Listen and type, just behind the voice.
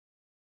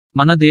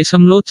మన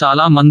దేశంలో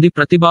చాలా మంది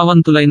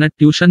ప్రతిభావంతులైన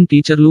ట్యూషన్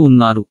టీచర్లు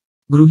ఉన్నారు.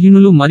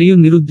 గృహిణులు మరియు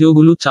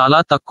నిరుద్యోగులు చాలా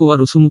తక్కువ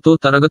రుసుముతో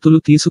తరగతులు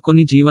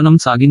తీసుకొని జీవనం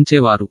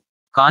సాగించేవారు.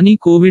 కానీ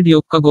కోవిడ్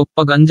యొక్క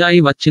గొప్ప గంజాయి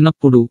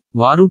వచ్చినప్పుడు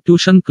వారు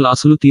ట్యూషన్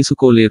క్లాసులు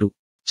తీసుకోలేరు.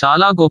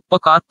 చాలా గొప్ప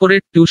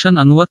కార్పొరేట్ ట్యూషన్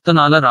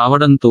అనువర్తనాల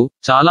రావడంతో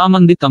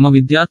చాలామంది తమ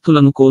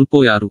విద్యార్థులను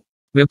కోల్పోయారు.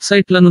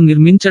 వెబ్సైట్లను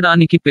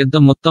నిర్మించడానికి పెద్ద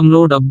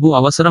మొత్తంలో డబ్బు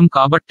అవసరం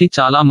కాబట్టి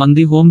చాలా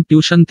మంది హోమ్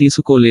ట్యూషన్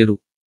తీసుకోలేరు.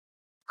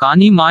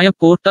 కానీ మాయ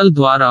పోర్టల్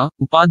ద్వారా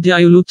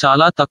ఉపాధ్యాయులు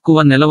చాలా తక్కువ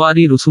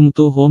నెలవారీ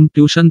రుసుముతో హోమ్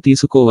ట్యూషన్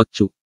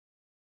తీసుకోవచ్చు.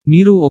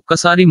 మీరు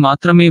ఒక్కసారి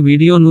మాత్రమే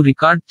వీడియోను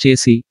రికార్డ్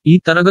చేసి ఈ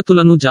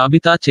తరగతులను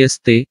జాబితా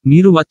చేస్తే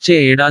మీరు వచ్చే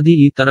ఏడాది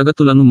ఈ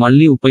తరగతులను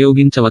మళ్ళీ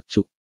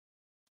ఉపయోగించవచ్చు.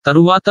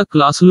 తరువాత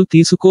క్లాసులు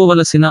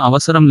తీసుకోవలసిన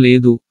అవసరం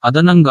లేదు.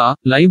 అదనంగా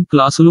లైవ్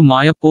క్లాసులు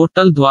మాయ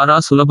పోర్టల్ ద్వారా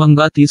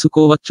సులభంగా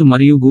తీసుకోవచ్చు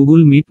మరియు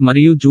గూగుల్ మీట్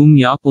మరియు జూమ్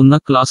యాప్ ఉన్న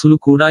క్లాసులు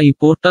కూడా ఈ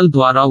పోర్టల్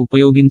ద్వారా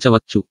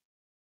ఉపయోగించవచ్చు.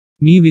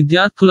 మీ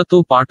విద్యార్థులతో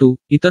పాటు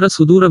ఇతర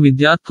సుదూర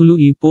విద్యార్థులు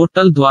ఈ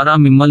పోర్టల్ ద్వారా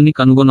మిమ్మల్ని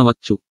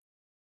కనుగొనవచ్చు.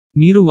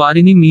 మీరు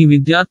వారిని మీ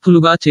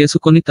విద్యార్థులుగా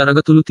చేసుకొని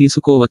తరగతులు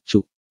తీసుకోవచ్చు.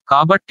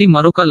 కాబట్టి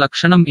మరొక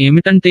లక్షణం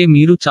ఏమిటంటే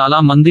మీరు చాలా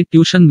మంది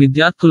ట్యూషన్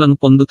విద్యార్థులను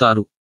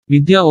పొందుతారు.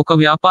 విద్య ఒక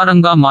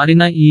వ్యాపారంగా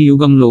మారిన ఈ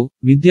యుగంలో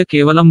విద్య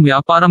కేవలం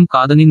వ్యాపారం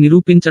కాదని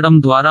నిరూపించడం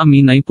ద్వారా మీ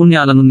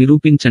నైపుణ్యాలను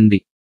నిరూపించండి.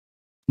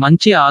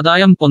 మంచి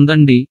ఆదాయం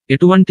పొందండి.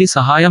 ఎటువంటి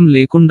సహాయం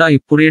లేకుండా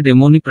ఇప్పుడే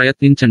డెమోని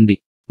ప్రయత్నించండి.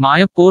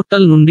 మాయ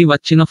పోర్టల్ నుండి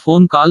వచ్చిన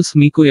ఫోన్ కాల్స్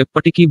మీకు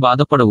ఎప్పటికీ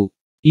బాధపడవు.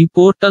 ఈ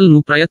పోర్టల్ను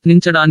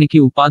ప్రయత్నించడానికి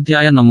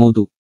ఉపాధ్యాయ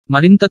నమోదు.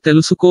 మరింత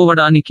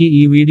తెలుసుకోవడానికి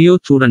ఈ వీడియో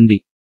చూడండి.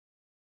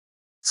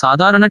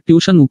 సాధారణ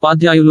ట్యూషన్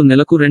ఉపాధ్యాయులు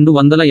నెలకు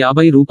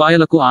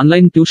 $250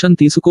 ఆన్లైన్ ట్యూషన్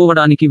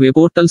తీసుకోవడానికి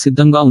వెబ్పోర్టల్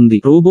సిద్ధంగా ఉంది.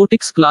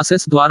 రోబోటిక్స్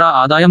క్లాసెస్ ద్వారా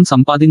ఆదాయం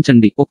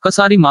సంపాదించండి.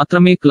 ఒక్కసారి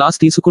మాత్రమే క్లాస్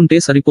తీసుకుంటే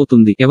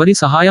సరిపోతుంది. ఎవరి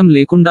సహాయం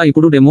లేకుండా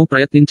ఇప్పుడు డెమో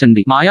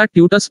ప్రయత్నించండి.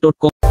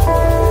 Tutors.com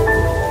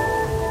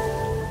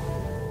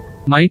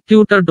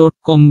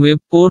mytutor.com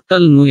వెబ్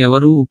పోర్టల్ను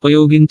ఎవరు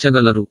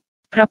ఉపయోగించగలరు?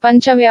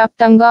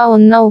 ప్రపంచవ్యాప్తంగా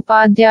ఉన్న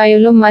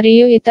ఉపాధ్యాయులు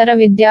మరియు ఇతర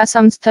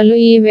విద్యాసంస్థలు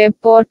ఈ వెబ్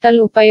పోర్టల్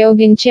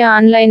ఉపయోగించి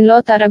ఆన్లైన్లో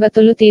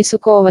తరగతులు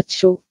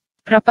తీసుకోవచ్చు.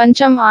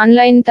 ప్రపంచం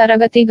ఆన్లైన్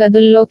తరగతి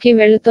గదుల్లోకి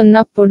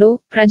వెళుతున్నప్పుడు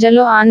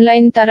ప్రజలు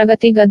ఆన్లైన్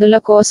తరగతి గదుల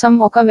కోసం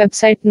ఒక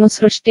వెబ్సైట్ను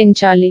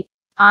సృష్టించాలి.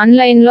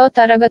 ఆన్లైన్లో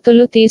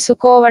తరగతులు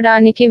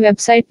తీసుకోవడానికి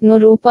వెబ్సైట్ను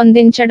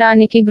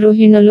రూపొందించడానికి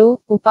గృహిణులు,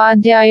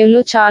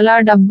 ఉపాధ్యాయులు చాలా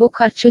డబ్బు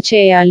ఖర్చు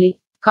చేయాలి.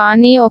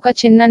 కానీ ఒక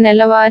చిన్న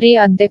నెలవారీ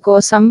అద్దె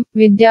కోసం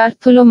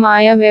విద్యార్థులు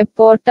మాయ వెబ్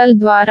పోర్టల్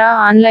ద్వారా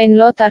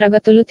ఆన్లైన్లో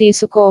తరగతులు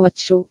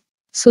తీసుకోవచ్చు.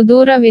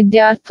 సుదూర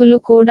విద్యార్థులు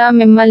కూడా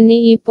మిమ్మల్ని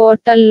ఈ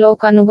పోర్టల్లో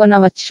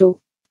కనుగొనవచ్చు.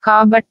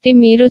 కాబట్టి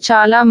మీరు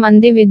చాలా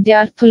మంది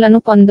విద్యార్థులను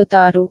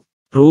పొందుతారు.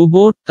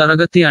 రోబోట్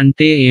తరగతి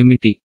అంటే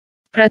ఏమిటి?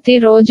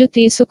 ప్రతిరోజు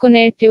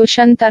తీసుకునే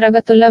ట్యూషన్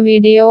తరగతుల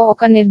వీడియో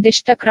ఒక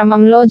నిర్దిష్ట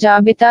క్రమంలో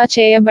జాబితా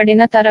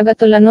చేయబడిన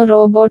తరగతులను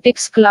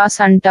రోబోటిక్స్ క్లాస్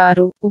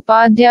అంటారు.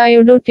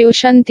 ఉపాధ్యాయుడు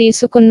ట్యూషన్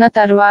తీసుకున్న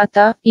తర్వాత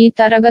ఈ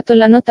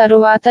తరగతులను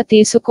తరువాత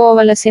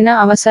తీసుకోవలసిన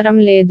అవసరం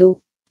లేదు.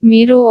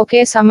 మీరు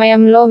ఒకే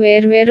సమయంలో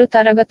వేర్వేరు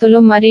తరగతులు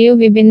మరియు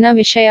విభిన్న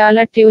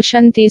విషయాల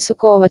ట్యూషన్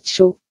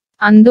తీసుకోవచ్చు.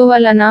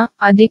 అందువలన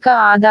అధిక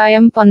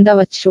ఆదాయం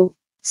పొందవచ్చు.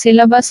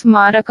 సిలబస్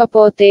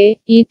మారకపోతే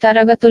ఈ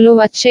తరగతులు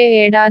వచ్చే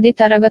ఏడాది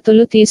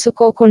తరగతులు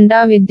తీసుకోకుండా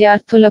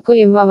విద్యార్థులకు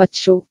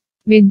ఇవ్వవచ్చు.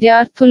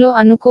 విద్యార్థులు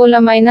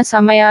అనుకూలమైన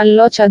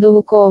సమయాల్లో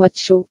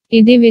చదువుకోవచ్చు.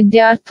 ఇది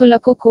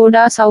విద్యార్థులకు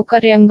కూడా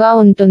సౌకర్యంగా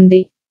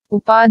ఉంటుంది.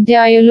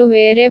 ఉపాధ్యాయులు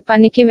వేరే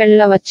పనికి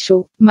వెళ్ళవచ్చు.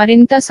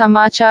 మరింత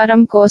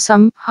సమాచారం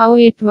కోసం హౌ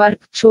ఇట్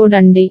వర్క్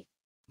చూడండి.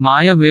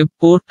 మాయ వెబ్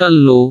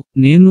పోర్టల్లో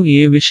నేను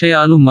ఏ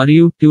విషయాలు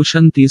మరియు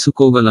ట్యూషన్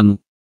తీసుకోగలను?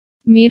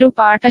 మీరు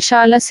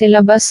పాఠశాల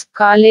syllabus,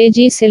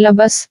 college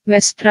syllabus,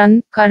 western,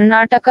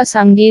 Karnataka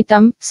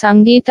సంగీతం,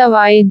 సంగీత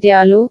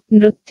వాయిద్యాలు,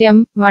 నృత్యం,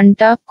 వంట,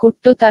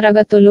 కుట్టు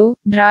తరగతులు,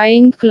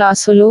 డ్రాయింగ్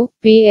క్లాసులు,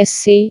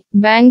 PSC,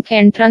 bank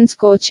entrance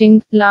coaching,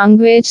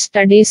 language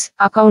studies,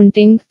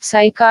 accounting,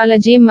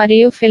 psychology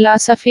మరియు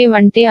ఫిలాసఫీ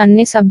వంటి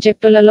అన్ని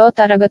సబ్జెక్టులలో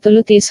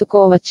తరగతులు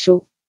తీసుకోవచ్చు.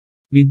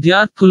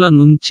 విద్యార్థుల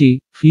నుంచి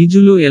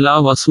ఫీజులు ఎలా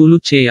వసూలు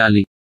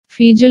చేయాలి?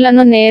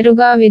 ఫీజులను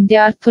నేరుగా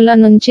విద్యార్థుల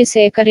నుంచి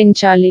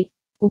సేకరించాలి.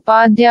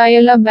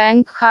 ఉపాధ్యాయుల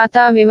బ్యాంక్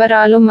ఖాతా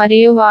వివరాలు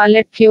మరియు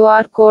వాలెట్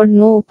క్యూఆర్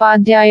కోడ్ను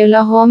ఉపాధ్యాయుల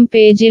హోమ్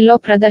పేజీలో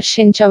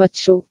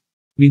ప్రదర్శించవచ్చు.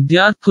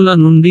 విద్యార్థుల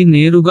నుండి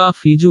నేరుగా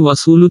ఫీజు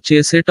వసూలు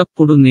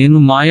చేసేటప్పుడు నేను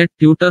మాయ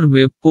ట్యూటర్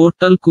వెబ్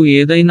పోర్టల్కు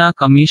ఏదైనా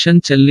కమిషన్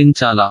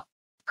చెల్లించాలా?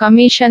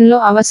 కమిషన్లు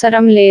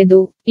అవసరం లేదు.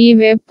 ఈ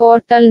వెబ్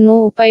పోర్టల్ను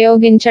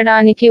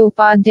ఉపయోగించడానికి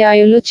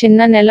ఉపాధ్యాయులు చిన్న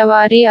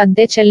నెలవారీ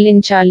అద్దె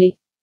చెల్లించాలి.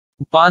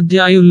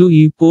 ఉపాధ్యాయులు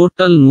ఈ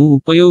పోర్టల్ను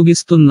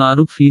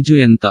ఉపయోగిస్తున్నారు. ఫీజు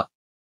ఎంత?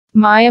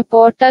 మాయ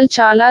పోర్టల్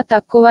చాలా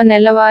తక్కువ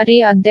నెలవారీ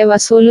అద్దె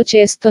వసూలు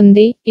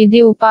చేస్తుంది. ఇది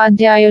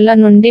ఉపాధ్యాయుల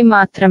నుండి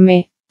మాత్రమే.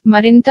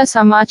 మరింత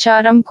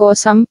సమాచారం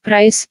కోసం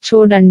ప్రైస్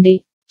చూడండి.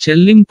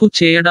 చెల్లింపు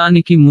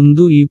చేయడానికి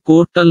ముందు ఈ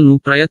పోర్టల్ను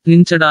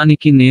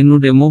ప్రయత్నించడానికి నేను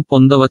డెమో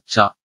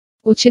పొందవచ్చా?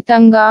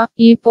 ఉచితంగా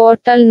ఈ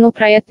పోర్టల్ను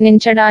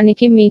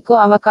ప్రయత్నించడానికి మీకు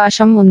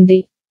అవకాశం ఉంది.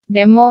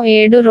 డెమో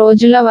 7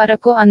 రోజుల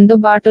వరకు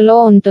అందుబాటులో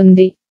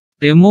ఉంటుంది.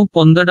 డెమో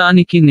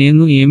పొందడానికి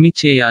నేను ఏమి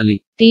చేయాలి?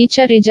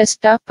 టీచర్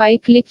రిజిస్టర్ పై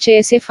క్లిక్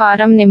చేసి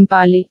ఫారం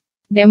నింపాలి.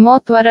 డెమో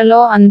త్వరలో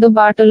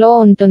అందుబాటులో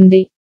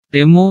ఉంటుంది.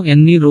 డెమో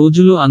ఎన్ని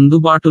రోజులు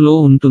అందుబాటులో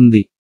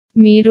ఉంటుంది?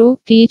 మీరు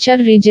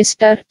టీచర్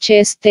రిజిస్టర్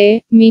చేస్తే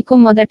మీకు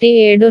మొదటి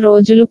 7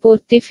 రోజులు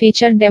పూర్తి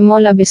ఫీచర్ డెమో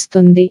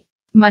లభిస్తుంది.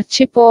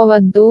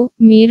 మర్చిపోవద్దు,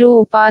 మీరు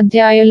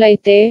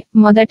ఉపాధ్యాయులైతే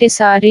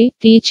మొదటిసారి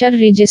టీచర్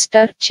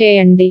రిజిస్టర్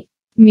చేయండి.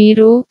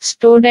 మీరు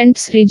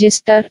స్టూడెంట్స్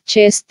రిజిస్టర్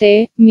చేస్తే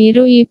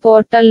మీరు ఈ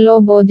పోర్టల్లో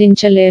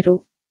బోధించలేరు.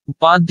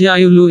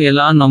 ఉపాధ్యాయులు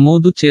ఎలా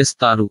నమోదు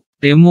చేస్తారు?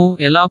 డెమో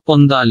ఎలా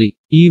పొందాలి?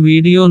 ఈ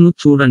వీడియోను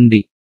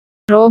చూడండి.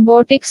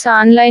 రోబోటిక్స్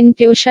ఆన్లైన్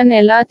ట్యూషన్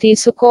ఎలా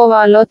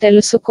తీసుకోవాలో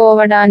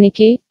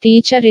తెలుసుకోవడానికి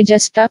టీచర్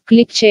రిజిస్టర్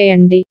క్లిక్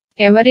చేయండి.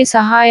 ఎవరి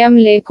సహాయం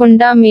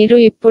లేకుండా మీరు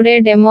ఇప్పుడే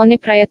డెమోని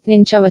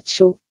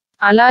ప్రయత్నించవచ్చు.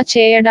 అలా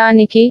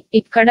చేయడానికి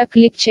ఇక్కడ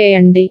క్లిక్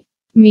చేయండి.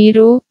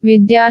 మీరు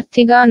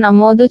విద్యార్థిగా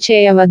నమోదు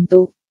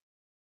చేయవద్దు.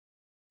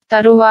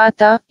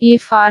 తరువాత ఈ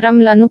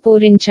ఫారంలను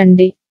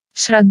పూరించండి.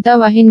 శ్రద్ధ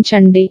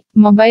వహించండి.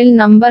 మొబైల్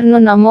నంబర్ను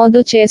నమోదు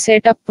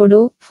చేసేటప్పుడు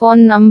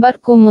ఫోన్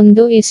నంబర్కు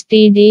ముందు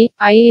ఎస్టీడీ,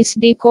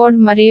 ఐఎస్డి కోడ్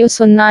మరియు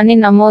 0ని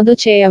నమోదు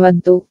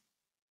చేయవద్దు.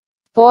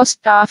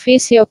 పోస్ట్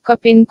ఆఫీస్ యొక్క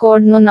పిన్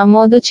కోడ్ను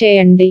నమోదు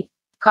చేయండి.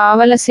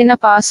 కావలసిన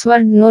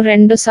పాస్వర్డ్ను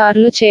 2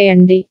 సార్లు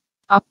చేయండి.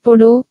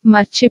 అప్పుడు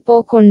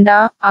మర్చిపోకుండా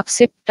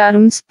అక్సెప్ట్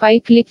టర్మ్స్ పై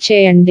క్లిక్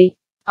చేయండి.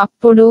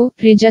 అప్పుడు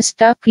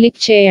రిజిస్టర్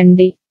క్లిక్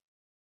చేయండి.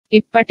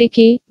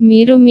 ఇప్పటికి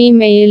మీరు మీ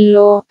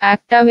మెయిల్లో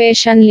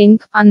యాక్టివేషన్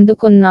లింక్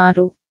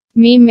అందుకున్నారు.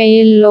 మీ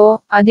మెయిల్లో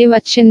అది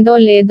వచ్చిందో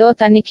లేదో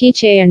తనిఖీ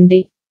చేయండి.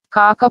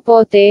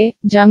 కాకపోతే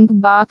జంక్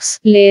బాక్స్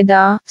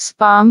లేదా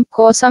స్పామ్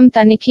కోసం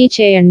తనిఖీ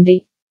చేయండి.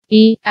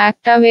 ఈ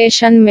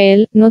యాక్టివేషన్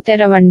మెయిల్ ను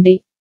తెరవండి.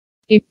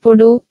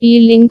 ఇప్పుడు ఈ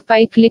లింక్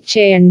పై క్లిక్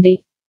చేయండి.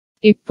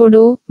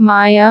 ఇప్పుడు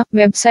మాయా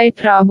వెబ్సైట్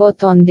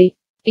రాబోతోంది.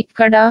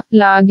 ఇక్కడ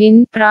లాగిన్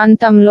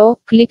ప్రాంతంలో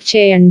క్లిక్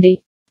చేయండి.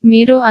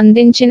 మీరు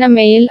అందించిన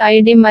మెయిల్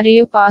ఐడి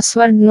మరియు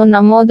పాస్వర్డ్ను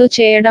నమోదు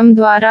చేయడం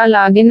ద్వారా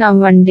లాగిన్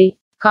అవ్వండి.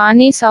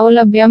 కానీ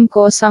సౌలభ్యం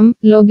కోసం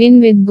లాగిన్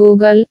విత్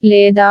గూగుల్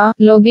లేదా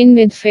లాగిన్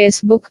విత్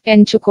ఫేస్బుక్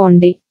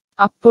ఎంచుకోండి.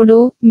 అప్పుడు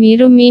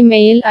మీరు మీ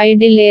మెయిల్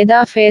ఐడి లేదా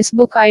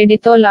ఫేస్బుక్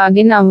ఐడితో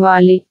లాగిన్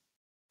అవ్వాలి.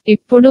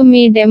 ఇప్పుడు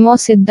మీ డెమో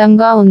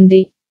సిద్ధంగా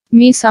ఉంది.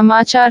 మీ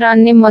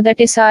సమాచారాన్ని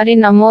మొదటిసారి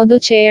నమోదు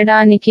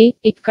చేయడానికి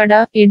ఇక్కడ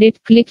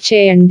ఎడిట్ క్లిక్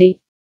చేయండి.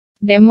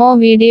 డెమో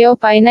వీడియో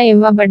పైన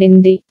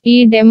ఇవ్వబడింది. ఈ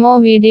డెమో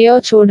వీడియో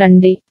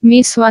చూడండి. మీ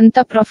స్వంత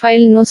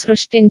ప్రొఫైల్ను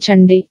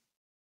సృష్టించండి.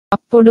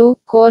 అప్పుడు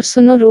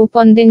కోర్సును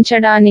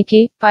రూపొందించడానికి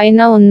పైన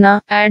ఉన్న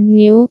యాడ్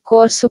న్యూ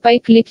కోర్సుపై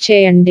క్లిక్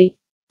చేయండి.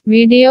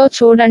 వీడియో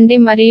చూడండి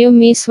మరియు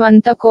మీ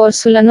స్వంత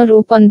కోర్సులను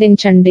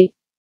రూపొందించండి.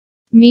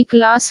 మీ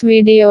క్లాస్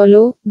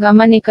వీడియోలు,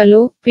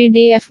 గమనికలు,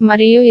 PDF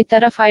మరియు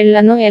ఇతర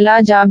ఫైళ్లను ఎలా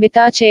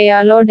జాబితా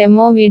చేయాలో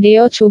డెమో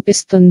వీడియో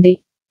చూపిస్తుంది.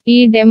 ఈ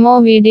డెమో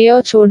వీడియో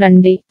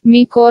చూడండి.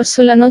 మీ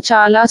కోర్సులను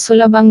చాలా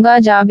సులభంగా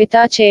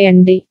జాబితా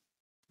చేయండి.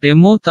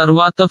 డెమో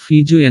తర్వాత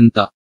ఫీజు ఎంత?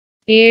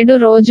 7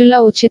 రోజుల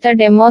ఉచిత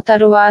డెమో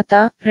తరువాత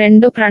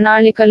 2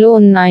 ప్రణాళికలు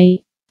ఉన్నాయి.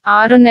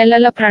 6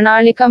 నెలల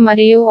ప్రణాళిక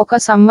మరియు 1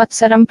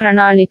 సంవత్సరం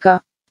ప్రణాళిక.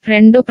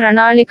 2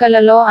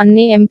 ప్రణాళికలలో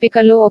అన్ని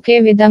ఎంపికలు ఒకే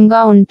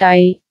విధంగా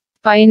ఉంటాయి.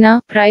 పైన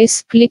ప్రైస్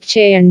క్లిక్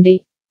చేయండి.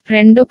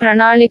 2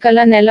 ప్రణాళికల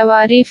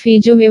నెలవారీ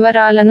ఫీజు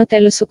వివరాలను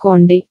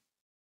తెలుసుకోండి.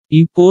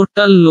 ఈ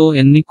పోర్టల్లో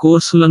ఎన్ని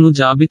కోర్సులను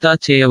జాబితా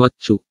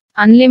చేయవచ్చు?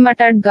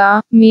 అన్లిమిటెడ్ గా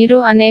మీరు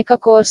అనేక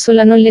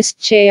కోర్సులను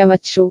లిస్ట్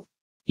చేయవచ్చు.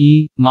 ఈ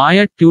మాయ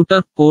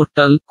ట్యూటర్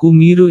పోర్టల్ కు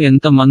మీరు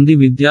ఎంత మంది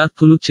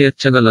విద్యార్థులు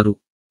చేర్చగలరు?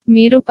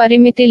 మీరు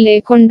పరిమితి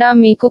లేకుండా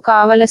మీకు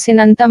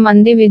కావలసినంత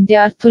మంది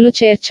విద్యార్థులు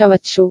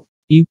చేర్చవచ్చు.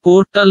 ఈ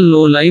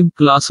పోర్టల్లో లైవ్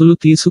క్లాసులు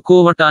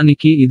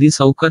తీసుకోవటానికి ఇది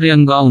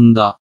సౌకర్యంగా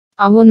ఉందా?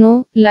 అవును,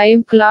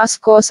 లైవ్ క్లాస్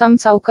కోసం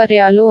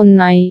సౌకర్యాలు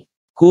ఉన్నాయి.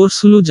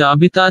 కోర్సులు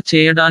జాబితా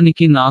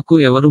చేయడానికి నాకు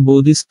ఎవరు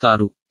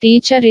బోధిస్తారు?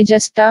 టీచర్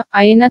రిజిస్టర్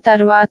అయిన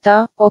తర్వాత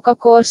ఒక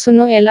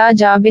కోర్సును ఎలా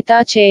జాబితా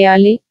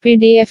చేయాలి,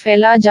 PDF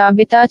ఎలా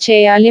జాబితా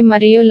చేయాలి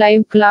మరియు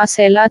లైవ్ క్లాస్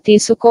ఎలా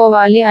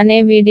తీసుకోవాలి అనే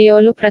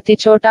వీడియోలు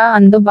ప్రతిచోటా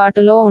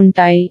అందుబాటులో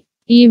ఉంటాయి.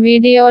 ఈ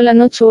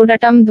వీడియోలను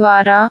చూడటం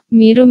ద్వారా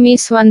మీరు మీ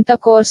స్వంత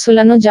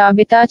కోర్సులను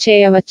జాబితా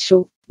చేయవచ్చు.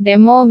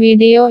 Demo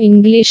video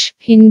English,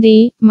 Hindi,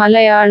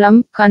 Malayalam,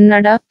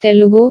 Kannada,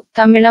 Telugu,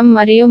 తమిళం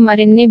మరియు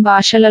మరిన్ని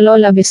భాషలలో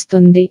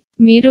లభిస్తుంది.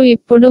 మీరు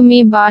ఇప్పుడు మీ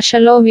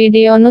భాషలో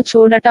వీడియోను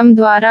చూడటం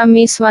ద్వారా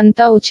మీ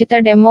స్వంత ఉచిత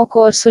డెమో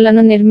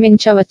కోర్సులను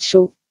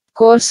నిర్మించవచ్చు.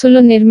 కోర్సులు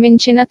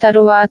నిర్మించిన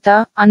తరువాత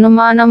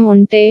అనుమానం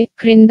ఉంటే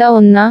క్రింద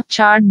ఉన్న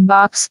చాట్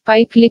బాక్స్ పై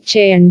క్లిక్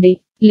చేయండి.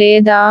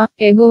 లేదా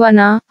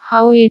ఎగువన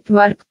హౌ ఇట్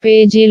వర్క్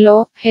పేజీలో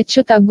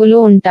హెచ్చుతగ్గులు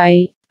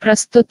ఉంటాయి.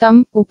 ప్రస్తుతం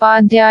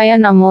ఉపాధ్యాయ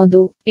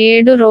నమోదు.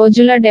 7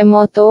 రోజుల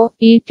డెమోతో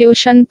ఈ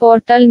ట్యూషన్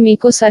పోర్టల్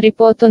మీకు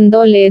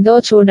సరిపోతుందో లేదో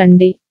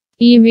చూడండి.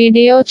 ఈ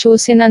వీడియో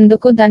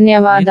చూసినందుకు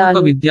ధన్యవాదాలు.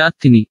 నేనొక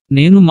విద్యార్థిని.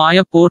 నేను మాయ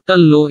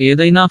పోర్టల్లో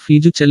ఏదైనా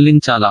ఫీజు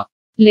చెల్లించాలా?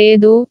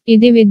 లేదు,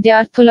 ఇది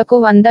విద్యార్థులకు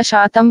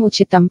 100%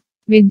 ఉచితం.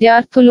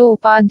 విద్యార్థులు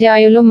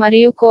ఉపాధ్యాయులు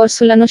మరియు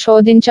కోర్సులను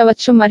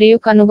శోధించవచ్చు మరియు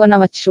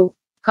కనుగొనవచ్చు.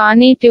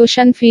 కానీ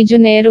ట్యూషన్ ఫీజు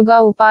నేరుగా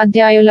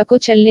ఉపాధ్యాయులకు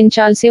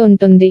చెల్లించాల్సి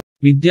ఉంటుంది.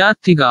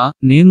 విద్యార్థిగా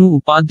నేను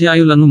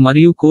ఉపాధ్యాయులను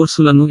మరియు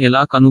కోర్సులను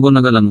ఎలా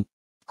కనుగొనగలను?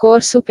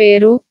 కోర్సు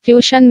పేరు,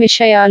 ట్యూషన్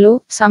విషయాలు,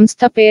 సంస్థ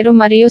పేరు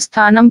మరియు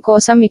స్థానం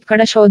కోసం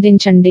ఇక్కడ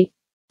శోధించండి.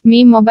 మీ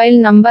మొబైల్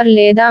నంబర్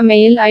లేదా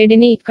మెయిల్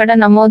ఐడిని ఇక్కడ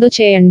నమోదు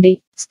చేయండి.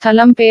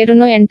 స్థలం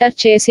పేరును ఎంటర్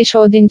చేసి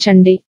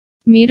శోధించండి.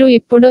 మీరు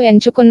ఇప్పుడు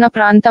ఎంచుకున్న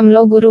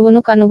ప్రాంతంలో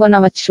గురువును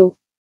కనుగొనవచ్చు.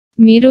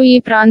 మీరు ఈ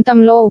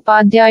ప్రాంతంలో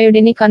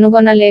ఉపాధ్యాయుడిని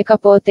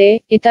కనుగొనలేకపోతే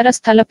ఇతర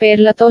స్థల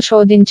పేర్లతో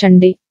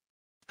శోధించండి.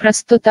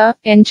 ప్రస్తుత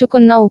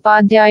ఎంచుకున్న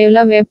ఉపాధ్యాయుల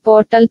వెబ్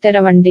పోర్టల్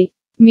తెరవండి.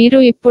 మీరు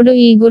ఇప్పుడు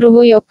ఈ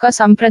గురువు యొక్క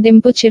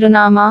సంప్రదింపు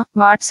చిరునామా,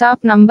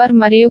 వాట్సాప్ నంబర్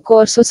మరియు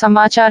కోర్సు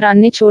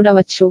సమాచారాన్ని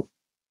చూడవచ్చు.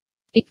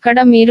 ఇక్కడ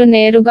మీరు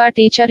నేరుగా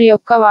టీచర్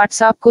యొక్క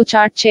వాట్సాప్కు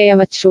చాట్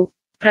చేయవచ్చు.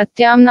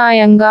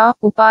 ప్రత్యామ్నాయంగా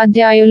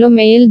ఉపాధ్యాయులు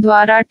మెయిల్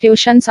ద్వారా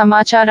ట్యూషన్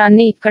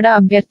సమాచారాన్ని ఇక్కడ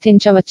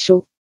అభ్యర్థించవచ్చు.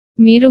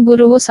 మీరు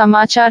గురువు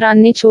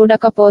సమాచారాన్ని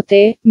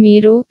చూడకపోతే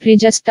మీరు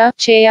రిజిస్టర్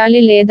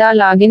చేయాలి లేదా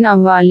లాగిన్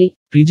అవ్వాలి.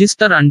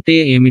 రిజిస్టర్ అంటే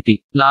ఏమిటి?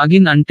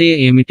 లాగిన్ అంటే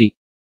ఏమిటి?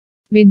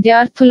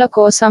 విద్యార్థుల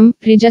కోసం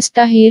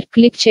రిజిస్టర్ హియర్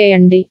క్లిక్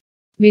చేయండి.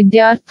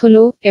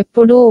 విద్యార్థులు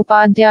ఎప్పుడూ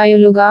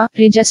ఉపాధ్యాయులుగా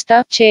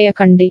రిజిస్టర్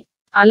చేయకండి.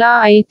 అలా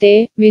అయితే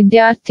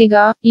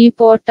విద్యార్థిగా ఈ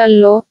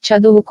పోర్టల్లో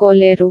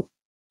చదువుకోలేరు.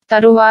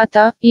 తరువాత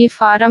ఈ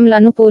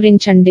ఫారంలను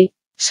పూరించండి.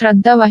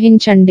 శ్రద్ధ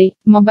వహించండి.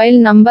 మొబైల్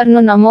నంబర్ను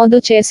నమోదు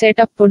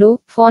చేసేటప్పుడు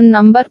ఫోన్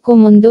నంబర్కు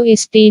ముందు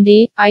ఎస్టీడీ,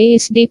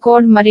 ఐఎస్డీ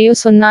కోడ్ మరియు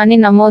 0ని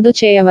నమోదు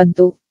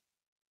చేయవద్దు.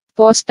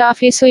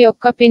 పోస్టాఫీసు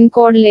యొక్క పిన్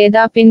కోడ్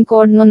లేదా పిన్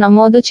కోడ్ను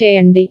నమోదు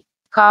చేయండి.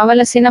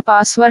 కావలసిన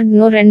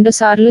పాస్వర్డ్ను 2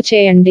 సార్లు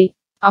చేయండి.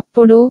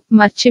 అప్పుడు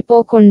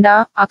మర్చిపోకుండా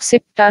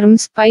అక్సెప్ట్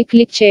టర్మ్స్ పై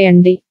క్లిక్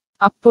చేయండి.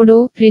 అప్పుడు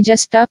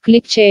రిజిస్టర్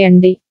క్లిక్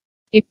చేయండి.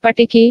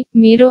 ఇప్పటికీ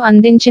మీరు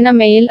అందించిన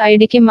మెయిల్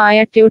ఐడికి మాయ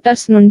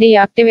ట్యూటర్స్ నుండి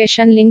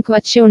యాక్టివేషన్ లింక్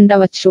వచ్చి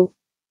ఉండవచ్చు.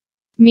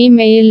 మీ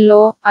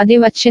మెయిల్లో అది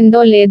వచ్చిందో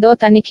లేదో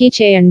తనిఖీ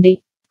చేయండి.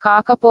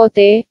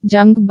 కాకపోతే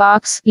జంక్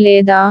బాక్స్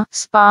లేదా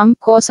స్పామ్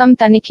కోసం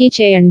తనిఖీ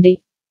చేయండి.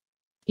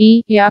 ఈ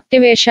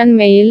యాక్టివేషన్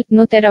మెయిల్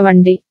ను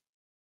తెరవండి.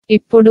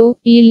 ఇప్పుడు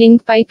ఈ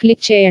లింక్ పై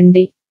క్లిక్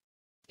చేయండి.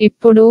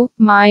 ఇప్పుడు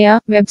మాయా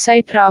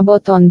వెబ్సైట్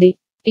రాబోతోంది.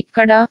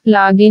 ఇక్కడ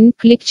లాగిన్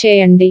క్లిక్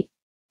చేయండి.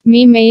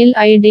 మీ మెయిల్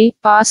ఐడి,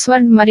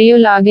 పాస్వర్డ్ మరియు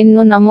లాగిన్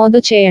ను నమోదు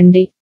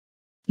చేయండి.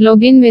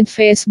 లాగిన్ విత్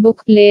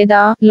ఫేస్బుక్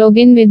లేదా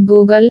లాగిన్ విత్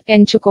గూగుల్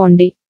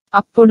ఎంచుకోండి.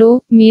 అప్పుడు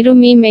మీరు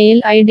మీ మెయిల్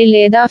ఐడి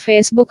లేదా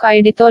ఫేస్బుక్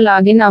ఐడితో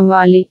లాగిన్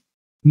అవ్వాలి.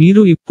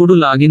 మీరు ఇప్పుడు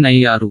లాగిన్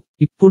అయ్యారు.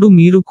 ఇప్పుడు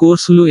మీరు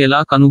కోర్సులు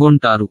ఎలా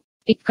కనుగొంటారు?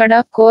 ఇక్కడ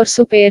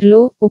కోర్సు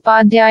పేర్లు,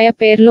 ఉపాధ్యాయ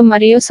పేర్లు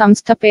మరియు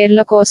సంస్థ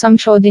పేర్ల కోసం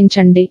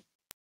శోధించండి.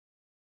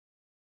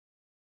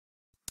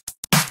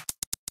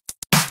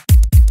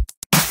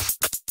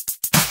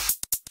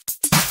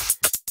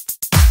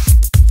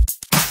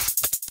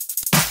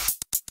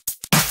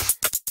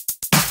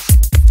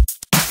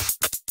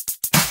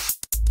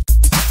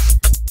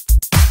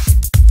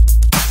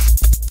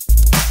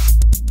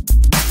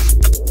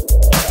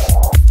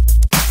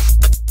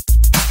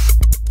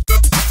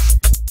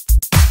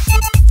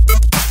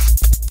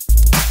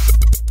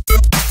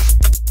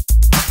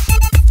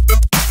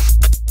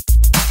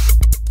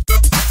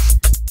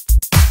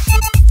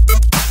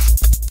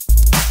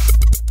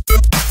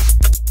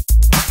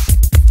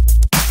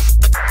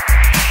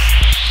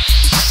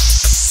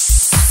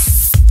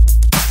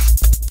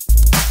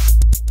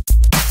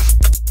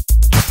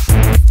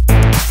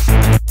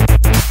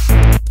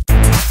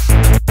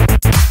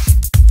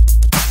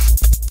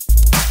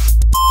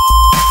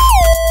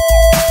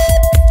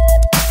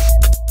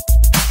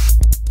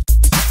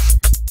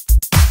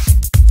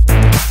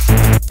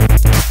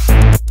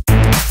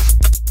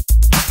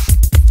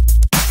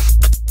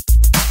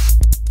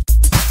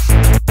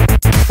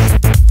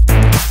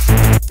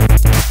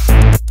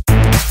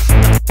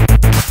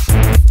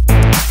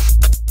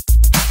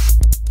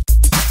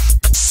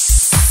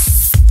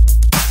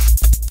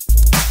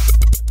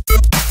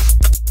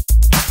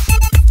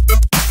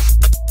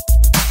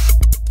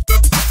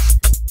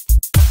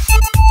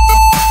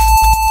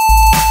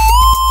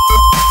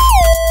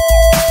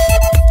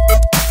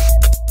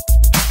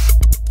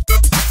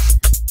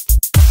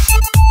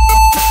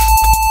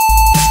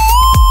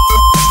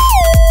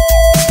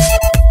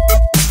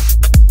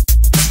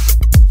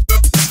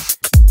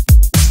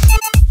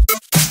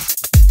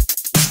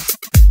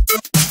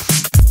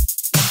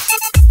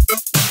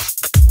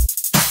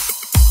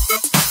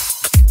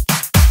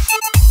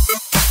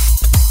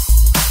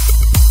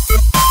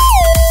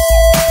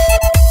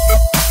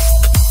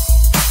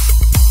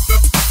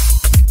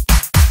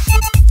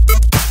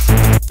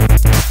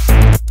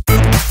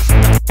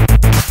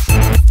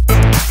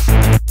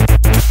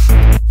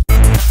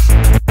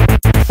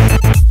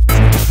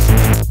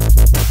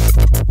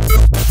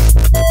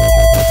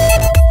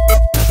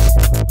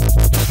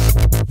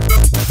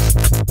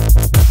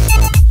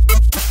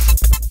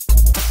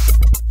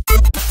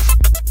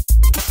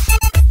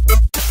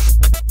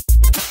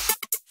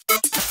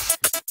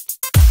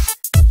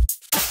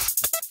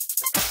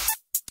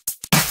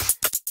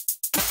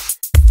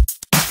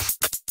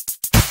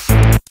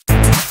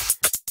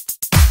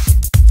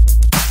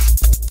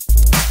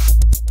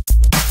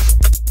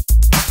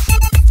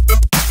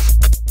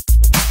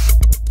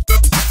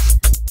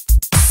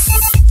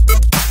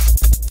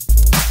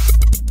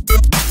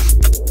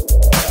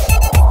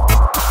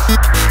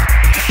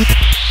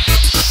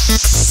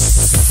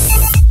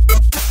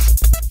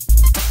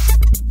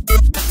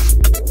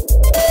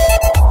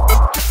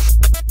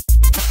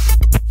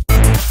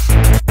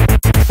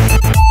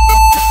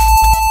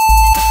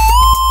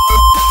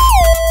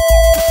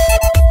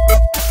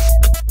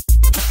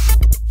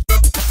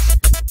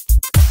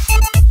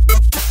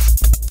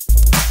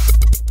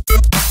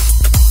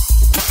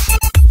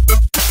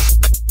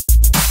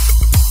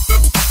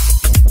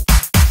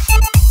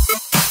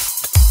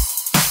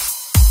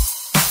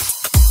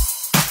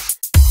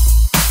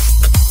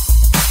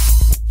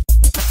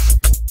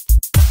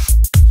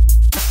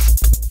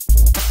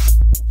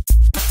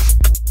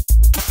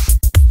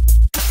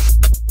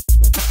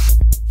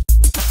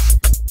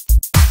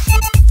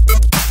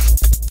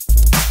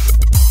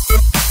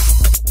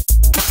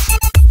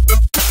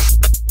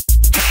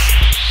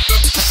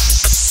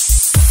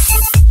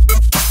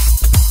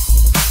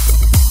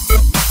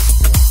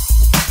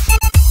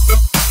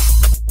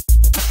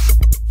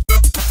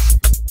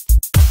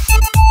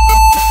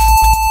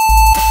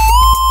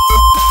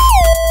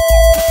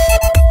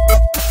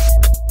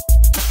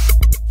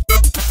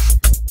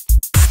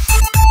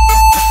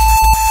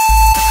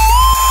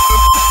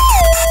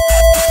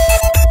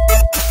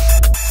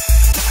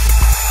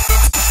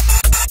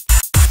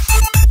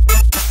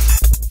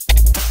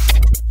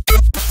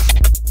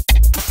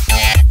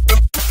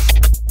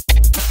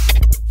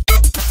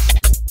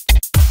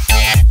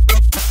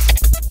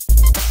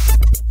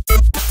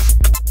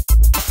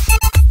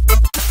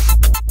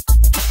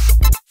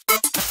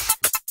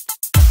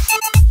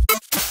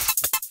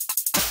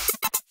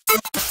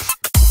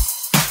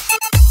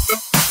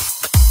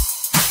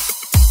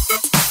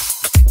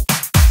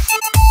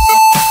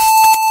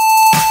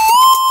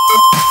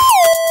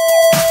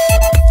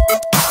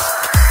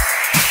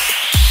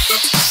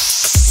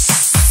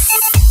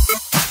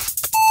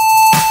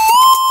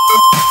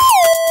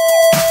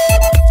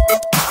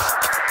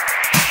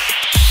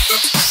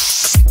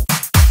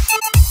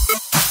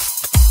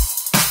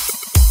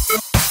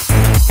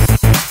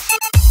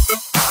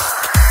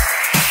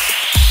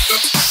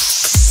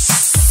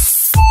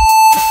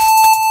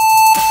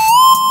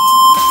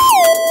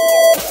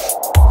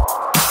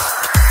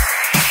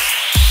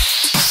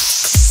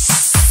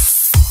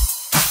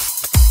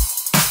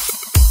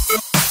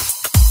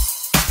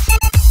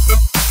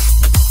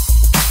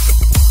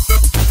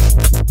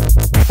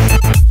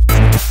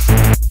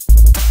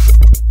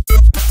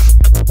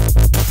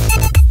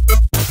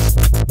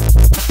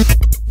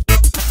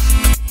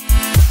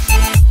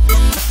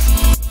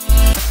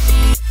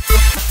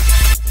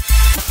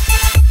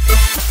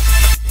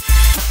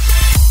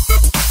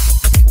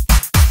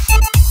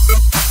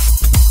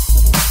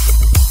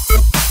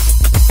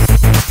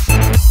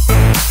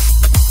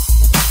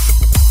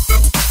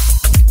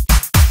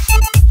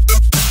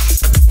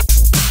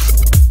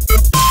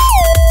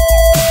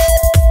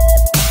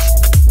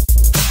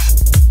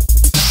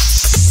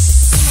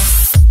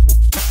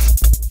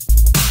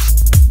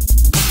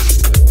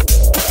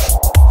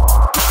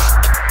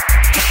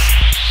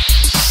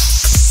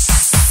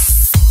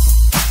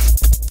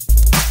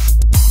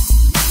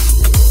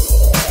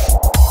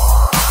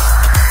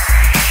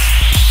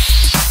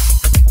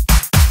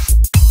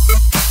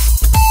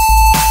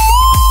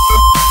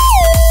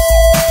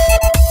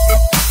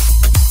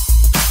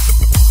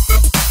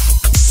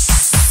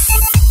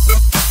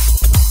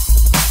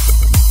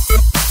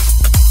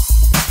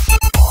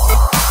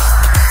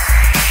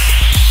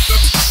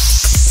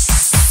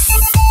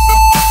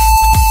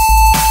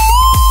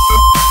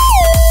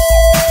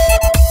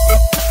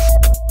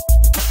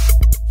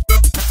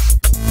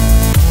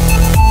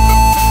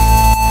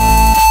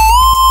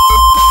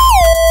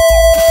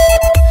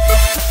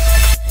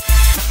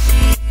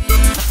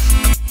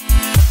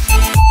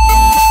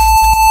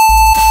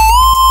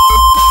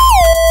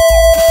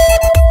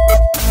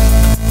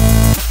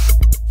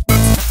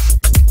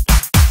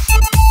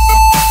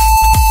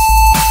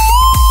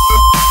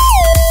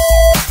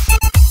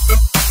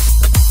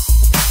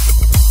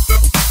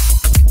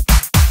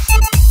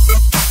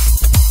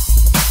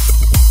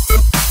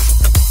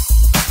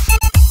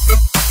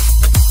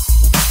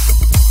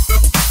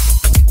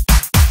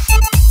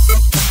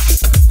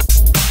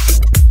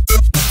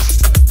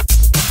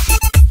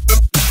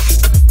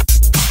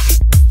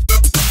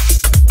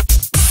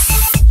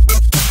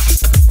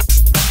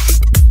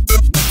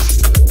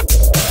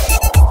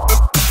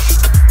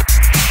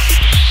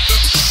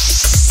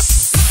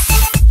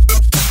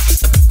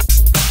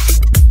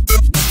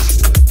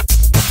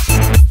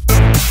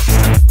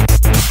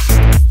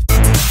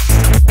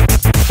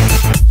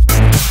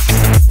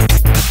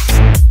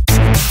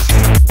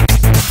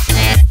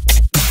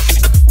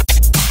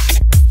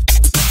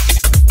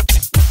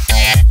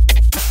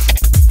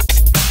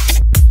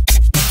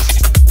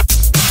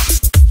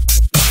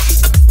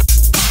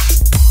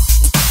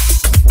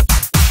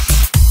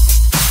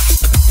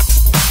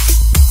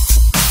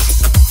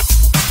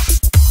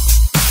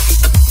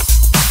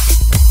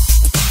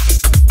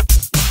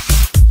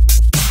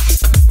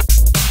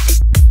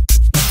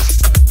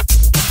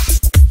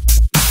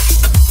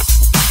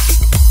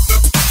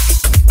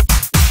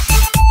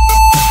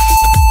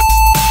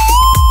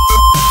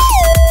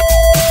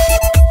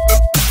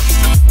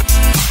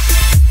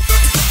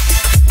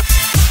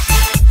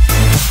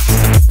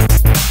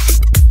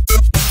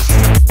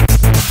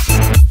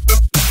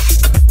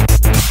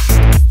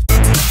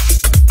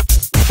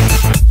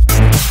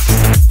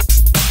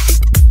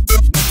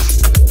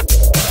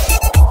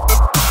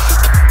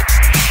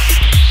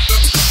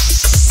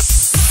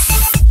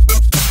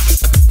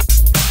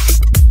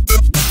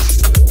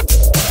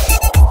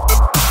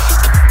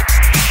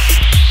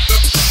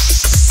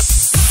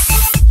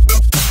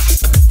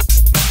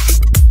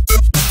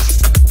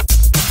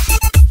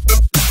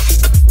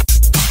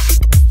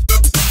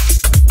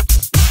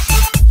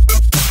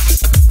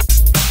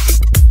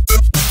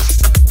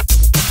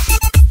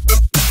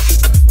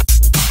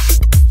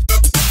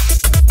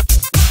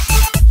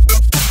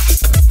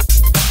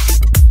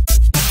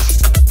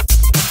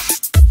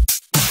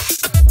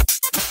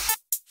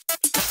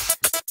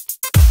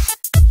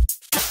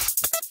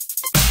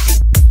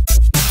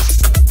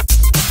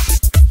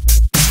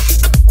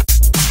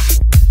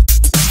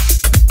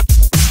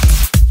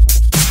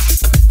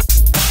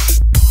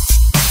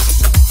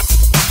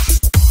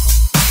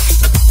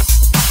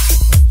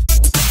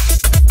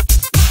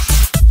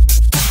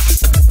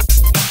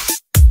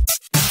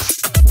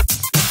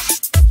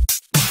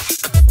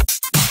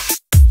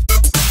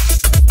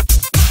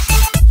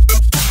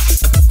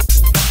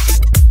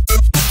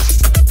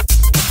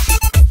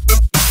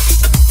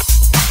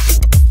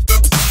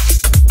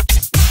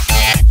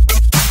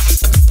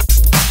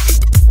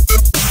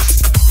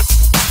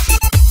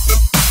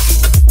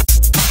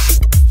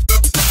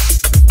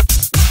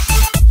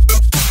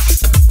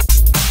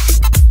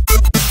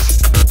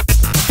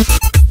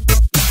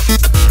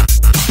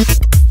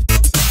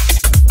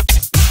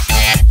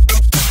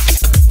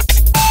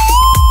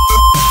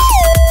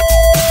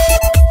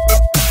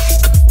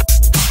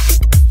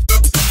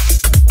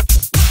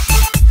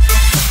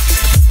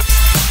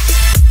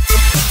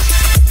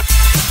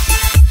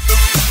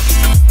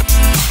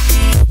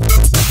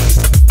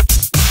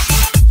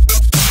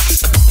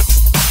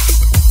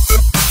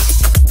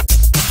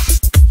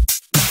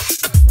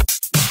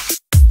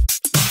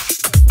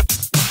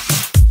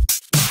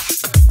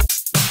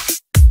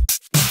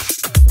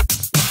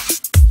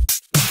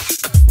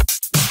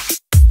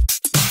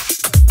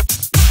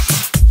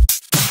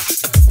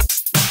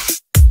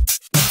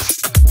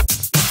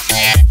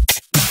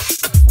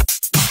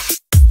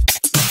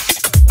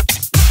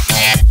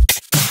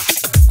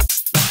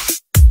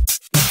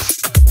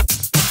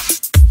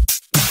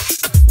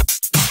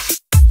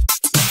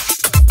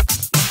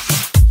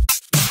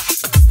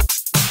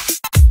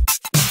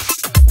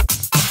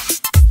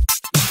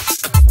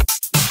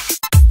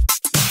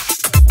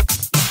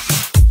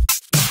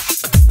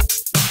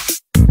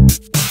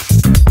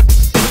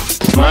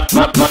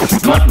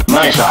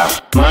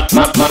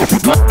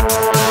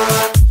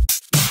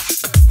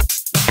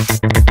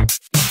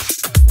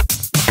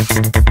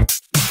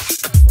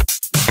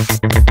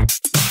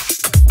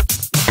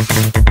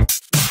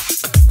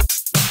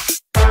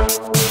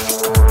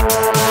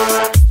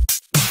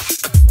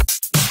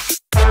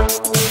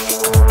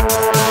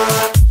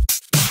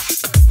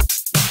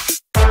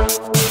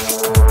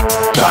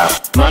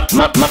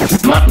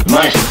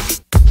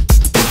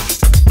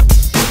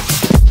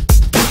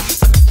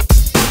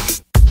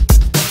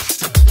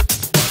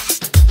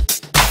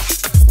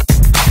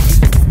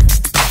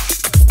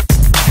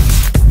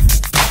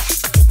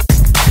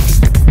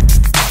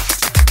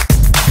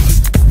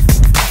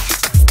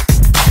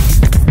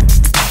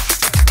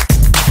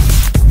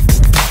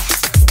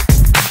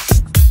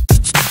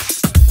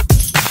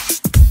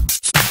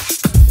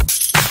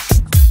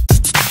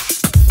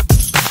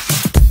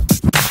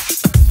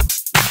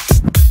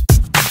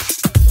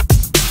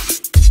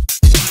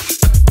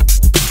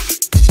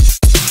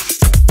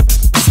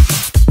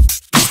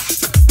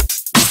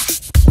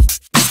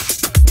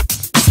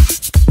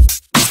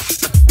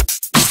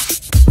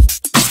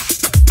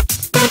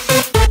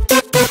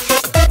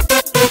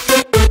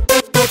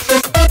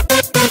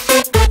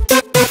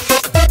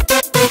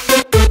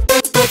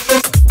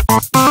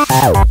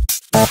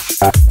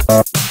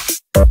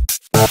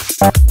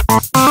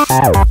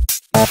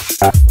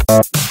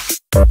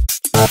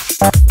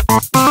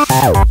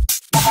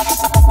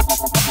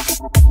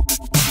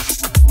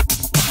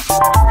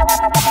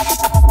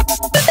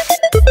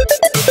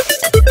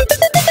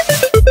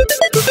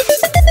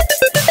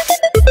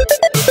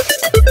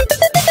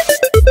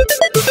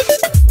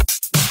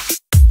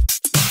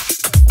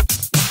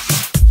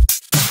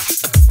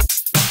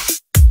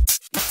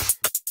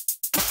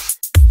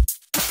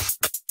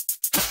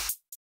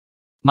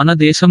 మన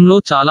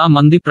దేశంలో చాలా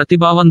మంది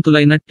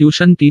ప్రతిభావంతులైన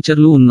ట్యూషన్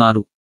టీచర్లు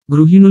ఉన్నారు.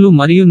 గృహిణులు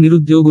మరియు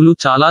నిరుద్యోగులు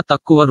చాలా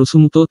తక్కువ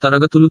రుసుముతో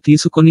తరగతులు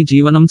తీసుకొని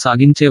జీవనం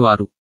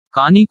సాగించేవారు.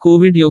 కానీ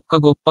కోవిడ్ యొక్క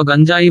గొప్ప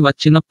గంజాయి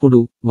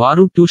వచ్చినప్పుడు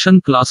వారు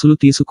ట్యూషన్ క్లాసులు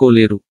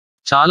తీసుకోలేరు.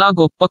 చాలా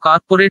గొప్ప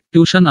కార్పొరేట్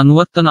ట్యూషన్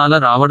అనువర్తనాల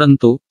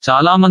రావడంతో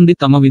చాలా మంది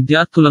తమ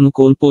విద్యార్థులను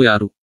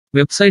కోల్పోయారు.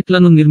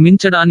 వెబ్సైట్లను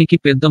నిర్మించడానికి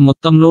పెద్ద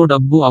మొత్తంలో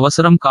డబ్బు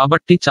అవసరం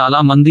కాబట్టి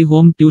చాలా మంది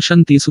హోమ్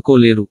ట్యూషన్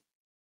తీసుకోలేరు.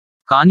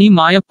 కానీ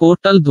మాయ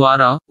పోర్టల్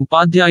ద్వారా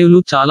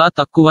ఉపాధ్యాయులు చాలా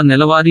తక్కువ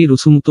నెలవారీ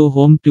రుసుముతో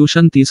హోమ్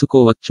ట్యూషన్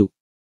తీసుకోవచ్చు.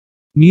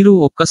 మీరు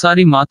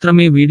ఒక్కసారి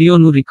మాత్రమే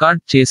వీడియోను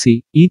రికార్డ్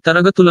చేసి ఈ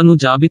తరగతులను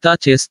జాబితా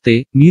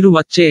చేస్తే మీరు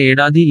వచ్చే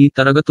ఏడాది ఈ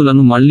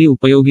తరగతులను మళ్ళీ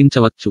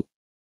ఉపయోగించవచ్చు.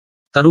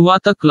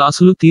 తరువాత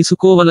క్లాసులు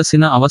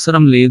తీసుకోవలసిన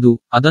అవసరం లేదు.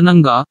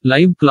 అదనంగా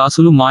లైవ్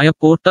క్లాసులు మాయ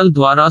పోర్టల్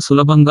ద్వారా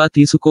సులభంగా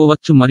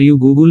తీసుకోవచ్చు మరియు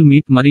గూగుల్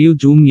మీట్ మరియు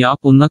జూమ్ యాప్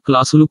ఉన్న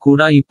క్లాసులు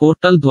కూడా ఈ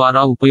పోర్టల్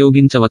ద్వారా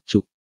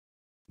ఉపయోగించవచ్చు.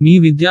 మీ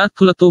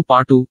విద్యార్థులతో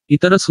పాటు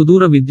ఇతర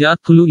సుదూర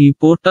విద్యార్థులు ఈ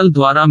పోర్టల్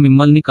ద్వారా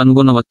మిమ్మల్ని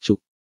కనుగొనవచ్చు.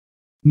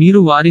 మీరు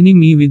వారిని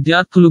మీ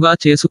విద్యార్థులుగా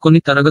చేసుకొని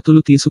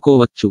తరగతులు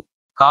తీసుకోవచ్చు.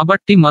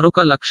 కాబట్టి మరొక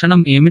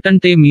లక్షణం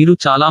ఏమిటంటే మీరు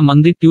చాలా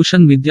మంది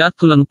ట్యూషన్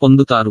విద్యార్థులను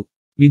పొందుతారు.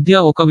 విద్య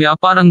ఒక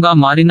వ్యాపారంగా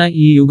మారిన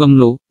ఈ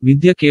యుగంలో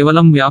విద్య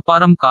కేవలం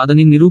వ్యాపారం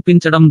కాదని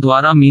నిరూపించడం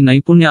ద్వారా మీ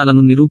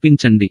నైపుణ్యాలను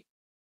నిరూపించండి.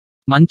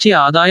 మంచి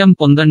ఆదాయం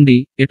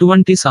పొందండి.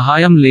 ఎటువంటి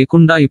సహాయం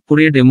లేకుండా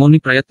ఇప్పుడే డెమోని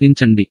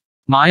ప్రయత్నించండి.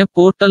 మాయ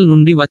పోర్టల్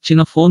నుండి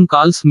వచ్చిన ఫోన్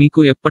కాల్స్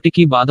మీకు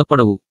ఎప్పటికీ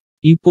బాధపడవు.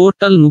 ఈ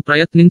పోర్టల్ను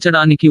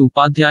ప్రయత్నించడానికి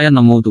ఉపాధ్యాయ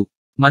నమోదు.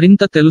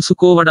 మరింత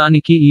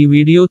తెలుసుకోవడానికి ఈ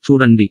వీడియో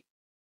చూడండి.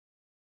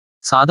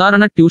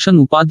 సాధారణ ట్యూషన్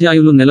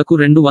ఉపాధ్యాయులు నెలకు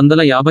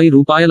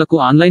 $250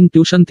 ఆన్లైన్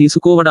ట్యూషన్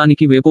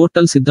తీసుకోవడానికి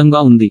వెబ్-పోర్టల్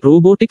సిద్ధంగా ఉంది.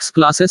 రోబోటిక్స్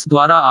క్లాసెస్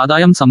ద్వారా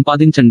ఆదాయం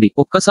సంపాదించండి.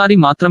 ఒక్కసారి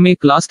మాత్రమే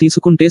క్లాస్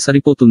తీసుకుంటే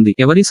సరిపోతుంది.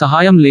 ఎవరి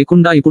సహాయం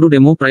లేకుండా ఇప్పుడు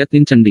డెమో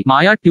ప్రయత్నించండి.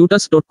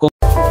 Tutors.com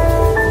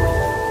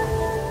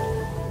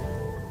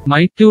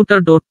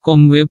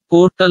mytutor.com వెబ్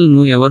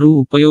పోర్టల్ను ఎవరు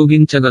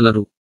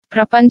ఉపయోగించగలరు?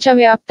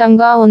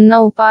 ప్రపంచవ్యాప్తంగా ఉన్న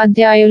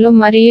ఉపాధ్యాయులు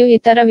మరియు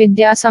ఇతర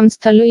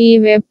విద్యాసంస్థలు ఈ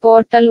వెబ్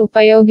పోర్టల్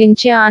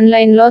ఉపయోగించి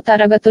ఆన్లైన్లో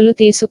తరగతులు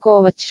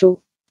తీసుకోవచ్చు.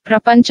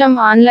 ప్రపంచం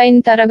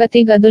ఆన్లైన్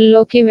తరగతి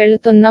గదుల్లోకి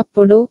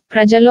వెళుతున్నప్పుడు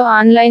ప్రజలు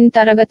ఆన్లైన్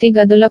తరగతి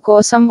గదుల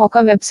కోసం ఒక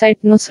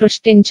వెబ్సైట్ను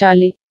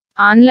సృష్టించాలి.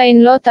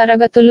 ఆన్లైన్లో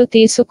తరగతులు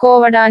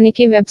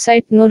తీసుకోవడానికి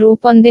వెబ్సైట్ను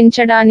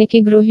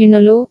రూపొందించడానికి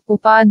గృహిణులు,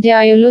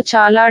 ఉపాధ్యాయులు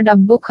చాలా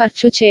డబ్బు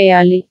ఖర్చు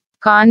చేయాలి.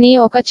 కానీ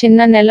ఒక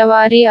చిన్న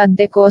నెలవారీ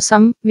అద్దె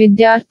కోసం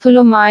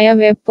విద్యార్థులు మాయ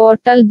వెబ్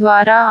పోర్టల్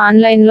ద్వారా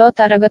ఆన్లైన్లో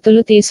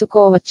తరగతులు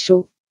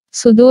తీసుకోవచ్చు.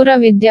 సుదూర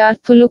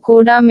విద్యార్థులు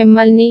కూడా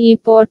మిమ్మల్ని ఈ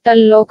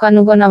పోర్టల్లో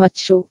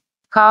కనుగొనవచ్చు.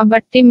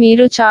 కాబట్టి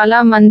మీరు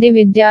చాలా మంది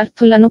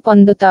విద్యార్థులను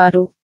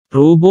పొందుతారు.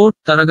 రోబోట్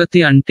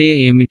తరగతి అంటే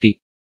ఏమిటి?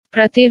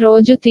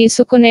 ప్రతిరోజు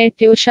తీసుకునే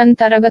ట్యూషన్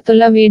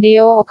తరగతుల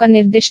వీడియో ఒక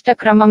నిర్దిష్ట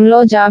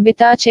క్రమంలో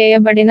జాబితా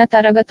చేయబడిన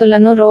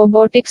తరగతులను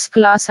రోబోటిక్స్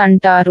క్లాస్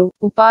అంటారు.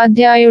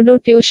 ఉపాధ్యాయుడు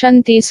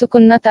ట్యూషన్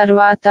తీసుకున్న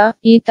తర్వాత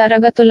ఈ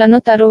తరగతులను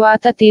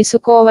తరువాత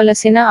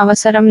తీసుకోవలసిన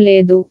అవసరం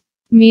లేదు.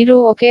 మీరు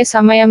ఒకే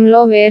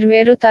సమయంలో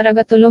వేర్వేరు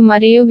తరగతులు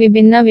మరియు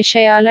విభిన్న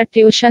విషయాల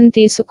ట్యూషన్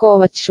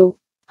తీసుకోవచ్చు.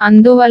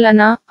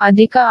 అందువలన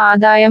అధిక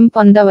ఆదాయం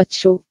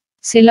పొందవచ్చు.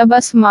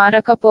 సిలబస్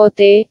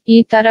మారకపోతే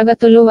ఈ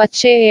తరగతులు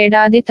వచ్చే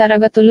ఏడాది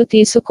తరగతులు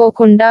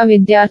తీసుకోకుండా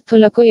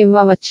విద్యార్థులకు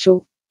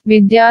ఇవ్వవచ్చు.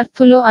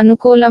 విద్యార్థులు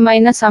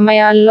అనుకూలమైన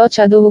సమయాల్లో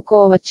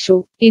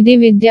చదువుకోవచ్చు. ఇది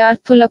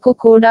విద్యార్థులకు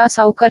కూడా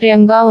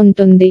సౌకర్యంగా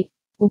ఉంటుంది.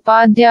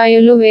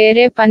 ఉపాధ్యాయులు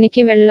వేరే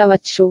పనికి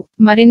వెళ్ళవచ్చు.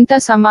 మరింత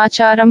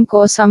సమాచారం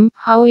కోసం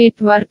హౌ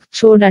ఇట్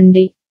వర్క్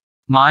చూడండి.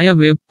 మాయ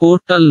వెబ్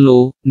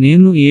పోర్టల్లో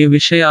నేను ఏ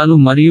విషయాలు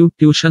మరియు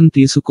ట్యూషన్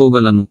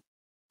తీసుకోగలను?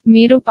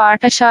 మీరు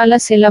పాఠశాల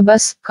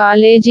syllabus,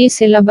 college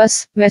syllabus,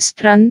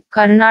 western,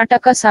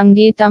 Karnataka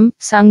సంగీతం,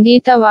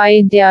 సంగీత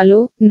వాయిద్యాలు,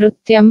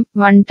 నృత్యం,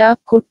 వంట,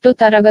 కుట్టు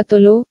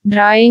తరగతులు,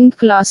 డ్రాయింగ్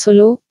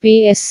క్లాసులు,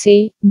 PSC,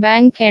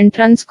 bank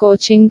entrance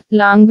coaching,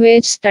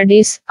 language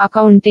studies,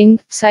 accounting,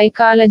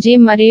 psychology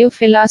మరియు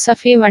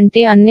ఫిలాసఫీ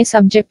వంటి అన్ని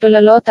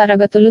సబ్జెక్టులలో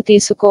తరగతులు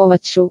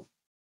తీసుకోవచ్చు.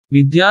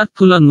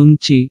 విద్యార్థుల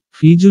నుంచి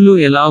ఫీజులు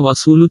ఎలా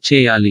వసూలు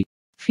చేయాలి?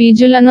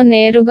 ఫీజులను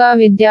నేరుగా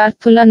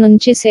విద్యార్థుల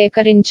నుంచి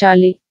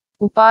సేకరించాలి.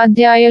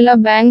 ఉపాధ్యాయుల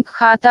బ్యాంక్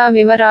ఖాతా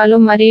వివరాలు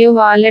మరియు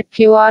వాలెట్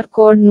క్యూఆర్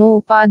కోడ్ను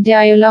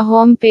ఉపాధ్యాయుల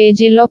హోమ్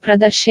పేజీలో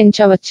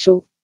ప్రదర్శించవచ్చు.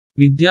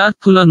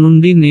 విద్యార్థుల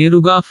నుండి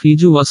నేరుగా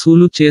ఫీజు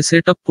వసూలు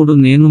చేసేటప్పుడు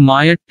నేను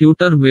మాయ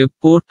ట్యూటర్ వెబ్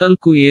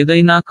పోర్టల్కు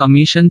ఏదైనా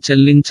కమిషన్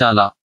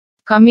చెల్లించాలా?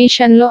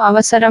 కమిషన్లు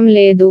అవసరం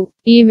లేదు.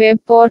 ఈ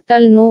వెబ్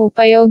పోర్టల్ను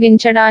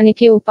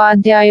ఉపయోగించడానికి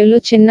ఉపాధ్యాయులు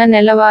చిన్న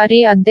నెలవారీ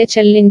అద్దె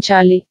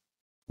చెల్లించాలి.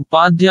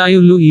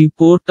 ఉపాధ్యాయులు ఈ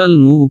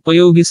పోర్టల్ను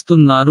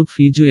ఉపయోగిస్తున్నారు.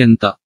 ఫీజు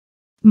ఎంత?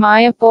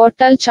 మాయ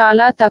పోర్టల్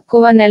చాలా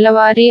తక్కువ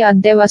నెలవారీ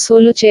అద్దె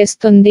వసూలు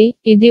చేస్తుంది.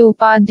 ఇది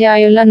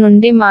ఉపాధ్యాయుల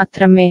నుండి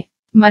మాత్రమే.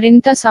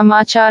 మరింత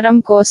సమాచారం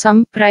కోసం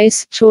ప్రైస్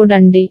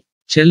చూడండి.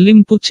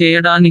 చెల్లింపు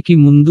చేయడానికి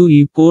ముందు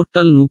ఈ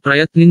పోర్టల్ను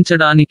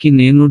ప్రయత్నించడానికి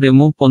నేను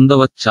డెమో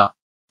పొందవచ్చా?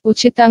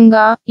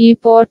 ఉచితంగా ఈ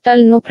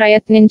పోర్టల్ను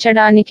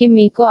ప్రయత్నించడానికి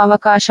మీకు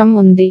అవకాశం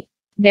ఉంది.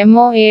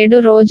 డెమో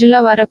 7 రోజుల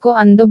వరకు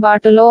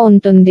అందుబాటులో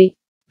ఉంటుంది.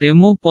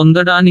 డెమో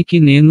పొందడానికి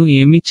నేను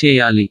ఏమి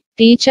చేయాలి?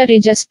 టీచర్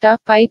రిజిస్టర్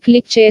పై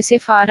క్లిక్ చేసి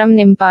ఫారం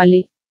నింపాలి.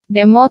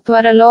 డెమో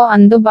త్వరలో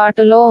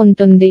అందుబాటులో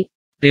ఉంటుంది.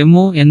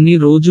 డెమో ఎన్ని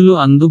రోజులు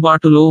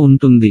అందుబాటులో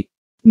ఉంటుంది?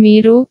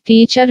 మీరు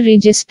టీచర్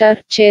రిజిస్టర్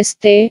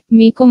చేస్తే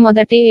మీకు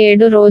మొదటి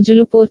 7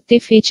 రోజులు పూర్తి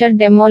ఫీచర్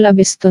డెమో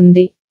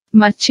లభిస్తుంది.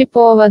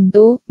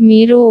 మర్చిపోవద్దు,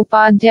 మీరు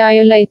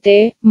ఉపాధ్యాయులైతే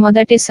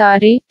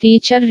మొదటిసారి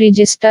టీచర్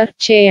రిజిస్టర్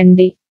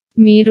చేయండి.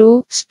 మీరు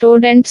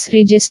స్టూడెంట్స్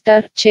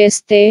రిజిస్టర్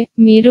చేస్తే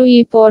మీరు ఈ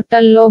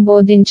పోర్టల్లో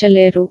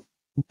బోధించలేరు.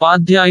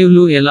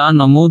 ఉపాధ్యాయులు ఎలా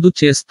నమోదు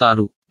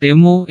చేస్తారు?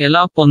 డెమో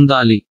ఎలా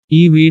పొందాలి?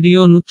 ఈ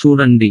వీడియోను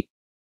చూడండి.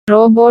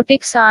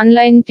 రోబోటిక్స్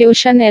ఆన్లైన్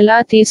ట్యూషన్ ఎలా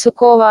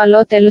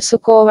తీసుకోవాలో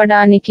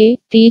తెలుసుకోవడానికి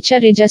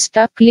టీచర్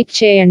రిజిస్టర్ క్లిక్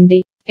చేయండి.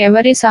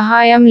 ఎవరి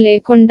సహాయం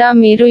లేకుండా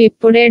మీరు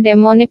ఇప్పుడే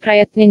డెమోని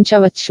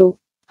ప్రయత్నించవచ్చు.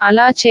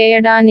 అలా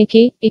చేయడానికి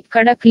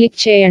ఇక్కడ క్లిక్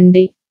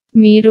చేయండి.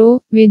 మీరు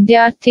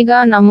విద్యార్థిగా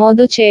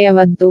నమోదు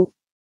చేయవద్దు.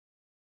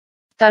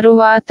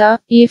 తరువాత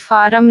ఈ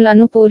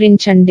ఫారంలను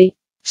పూరించండి.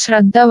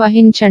 శ్రద్ధ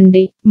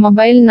వహించండి.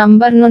 మొబైల్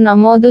నంబర్ను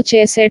నమోదు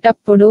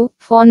చేసేటప్పుడు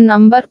ఫోన్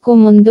నంబర్కు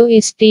ముందు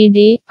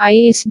ఎస్టీడీ,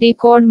 ఐఎస్డి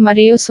కోడ్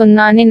మరియు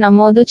 0ని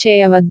నమోదు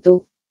చేయవద్దు.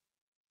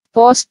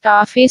 పోస్ట్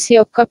ఆఫీస్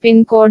యొక్క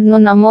పిన్ కోడ్ను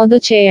నమోదు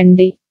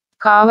చేయండి.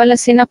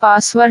 కావలసిన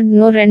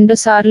పాస్వర్డ్ను 2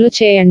 సార్లు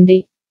చేయండి.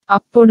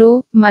 అప్పుడు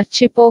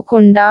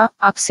మర్చిపోకుండా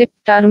అక్సెప్ట్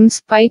టర్మ్స్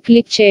పై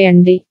క్లిక్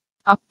చేయండి.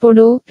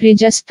 అప్పుడు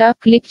రిజిస్టర్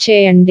క్లిక్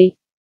చేయండి.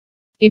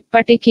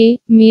 ఇప్పటికి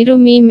మీరు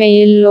మీ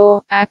మెయిల్లో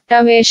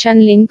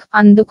యాక్టివేషన్ లింక్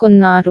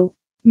అందుకున్నారు.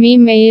 మీ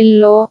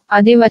మెయిల్లో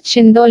అది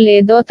వచ్చిందో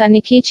లేదో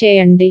తనిఖీ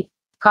చేయండి.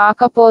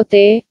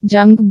 కాకపోతే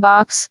జంక్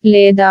బాక్స్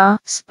లేదా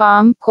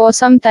స్పామ్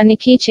కోసం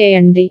తనిఖీ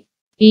చేయండి.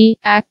 ఈ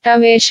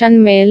యాక్టివేషన్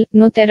మెయిల్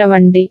ను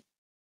తెరవండి.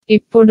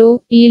 ఇప్పుడు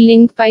ఈ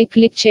లింక్ పై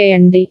క్లిక్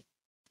చేయండి.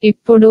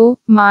 ఇప్పుడు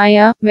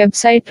మాయా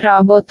వెబ్సైట్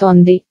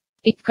రాబోతోంది.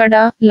 ఇక్కడ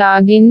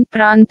లాగిన్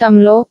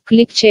ప్రాంతంలో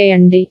క్లిక్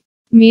చేయండి.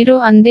 మీరు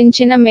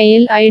అందించిన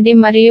మెయిల్ ఐడి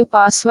మరియు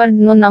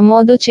పాస్వర్డ్ను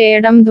నమోదు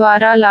చేయడం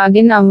ద్వారా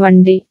లాగిన్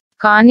అవ్వండి.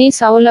 కానీ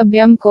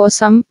సౌలభ్యం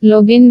కోసం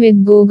లాగిన్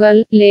విత్ గూగుల్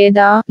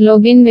లేదా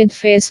లాగిన్ విత్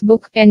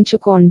ఫేస్బుక్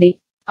ఎంచుకోండి.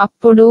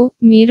 అప్పుడు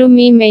మీరు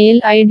మీ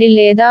మెయిల్ ఐడి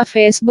లేదా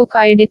ఫేస్బుక్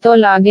ఐడితో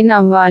లాగిన్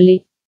అవ్వాలి.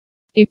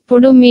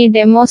 ఇప్పుడు మీ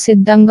డెమో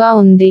సిద్ధంగా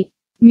ఉంది.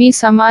 మీ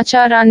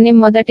సమాచారాన్ని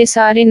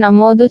మొదటిసారి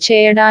నమోదు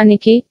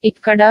చేయడానికి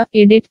ఇక్కడ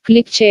ఎడిట్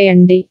క్లిక్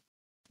చేయండి.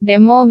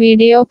 డెమో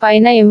వీడియో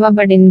పైన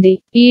ఇవ్వబడింది.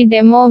 ఈ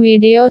డెమో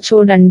వీడియో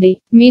చూడండి.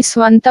 మీ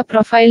స్వంత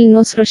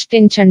ప్రొఫైల్ను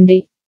సృష్టించండి.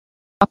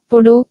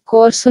 అప్పుడు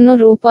కోర్సును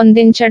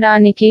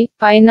రూపొందించడానికి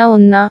పైన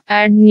ఉన్న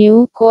యాడ్ న్యూ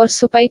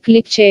కోర్సుపై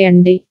క్లిక్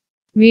చేయండి.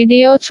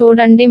 వీడియో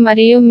చూడండి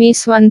మరియు మీ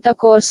స్వంత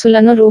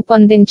కోర్సులను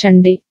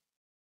రూపొందించండి.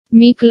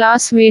 మీ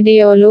క్లాస్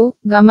వీడియోలు,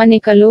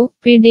 గమనికలు,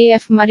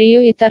 పీడీఎఫ్ మరియు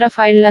ఇతర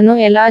ఫైళ్లను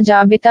ఎలా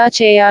జాబితా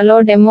చేయాలో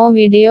డెమో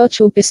వీడియో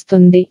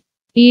చూపిస్తుంది.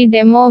 ఈ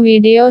డెమో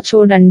వీడియో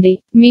చూడండి.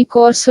 మీ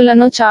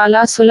కోర్సులను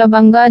చాలా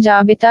సులభంగా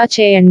జాబితా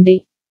చేయండి.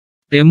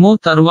 డెమో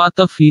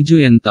తర్వాత ఫీజు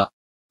ఎంత?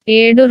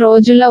 7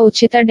 రోజుల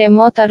ఉచిత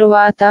డెమో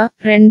తరువాత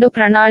 2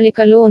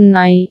 ప్రణాళికలు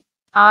ఉన్నాయి.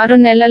 6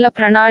 నెలల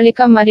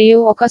ప్రణాళిక మరియు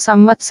 1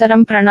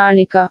 సంవత్సరం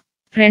ప్రణాళిక.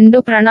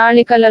 2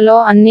 ప్రణాళికలలో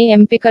అన్ని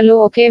ఎంపికలు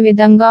ఒకే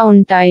విధంగా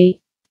ఉంటాయి.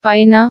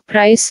 పైన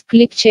ప్రైస్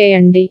క్లిక్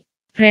చేయండి.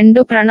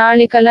 2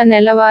 ప్రణాళికల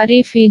నెలవారీ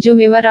ఫీజు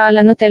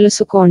వివరాలను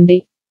తెలుసుకోండి.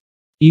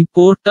 ఈ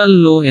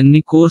పోర్టల్లో ఎన్ని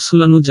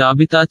కోర్సులను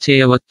జాబితా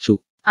చేయవచ్చు?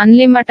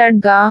 అన్లిమిటెడ్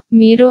గా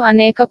మీరు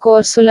అనేక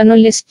కోర్సులను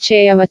లిస్ట్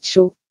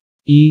చేయవచ్చు.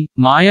 ఈ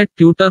మాయ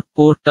ట్యూటర్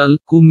పోర్టల్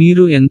కు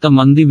మీరు ఎంత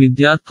మంది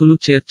విద్యార్థులు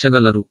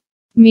చేర్చగలరు?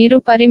 మీరు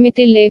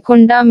పరిమితి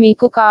లేకుండా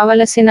మీకు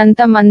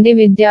కావలసినంత మంది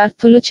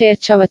విద్యార్థులు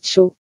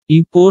చేర్చవచ్చు. ఈ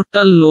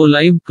పోర్టల్లో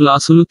లైవ్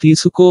క్లాసులు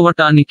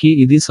తీసుకోవటానికి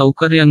ఇది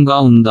సౌకర్యంగా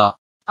ఉందా?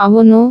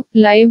 అవును,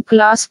 లైవ్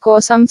క్లాస్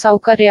కోసం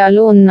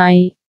సౌకర్యాలు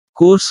ఉన్నాయి.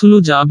 కోర్సులు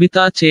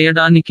జాబితా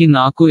చేయడానికి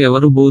నాకు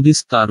ఎవరు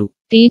బోధిస్తారు?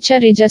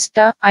 టీచర్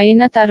రిజిస్టర్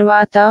అయిన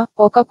తర్వాత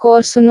ఒక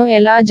కోర్సును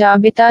ఎలా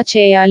జాబితా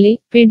చేయాలి,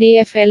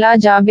 పీడిఎఫ్ ఎలా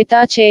జాబితా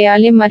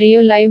చేయాలి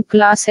మరియు లైవ్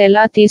క్లాస్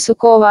ఎలా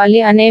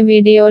తీసుకోవాలి అనే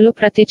వీడియోలు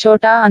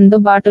ప్రతిచోటా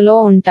అందుబాటులో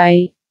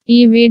ఉంటాయి. ఈ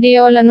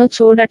వీడియోలను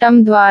చూడటం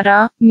ద్వారా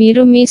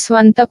మీరు మీ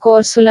స్వంత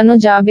కోర్సులను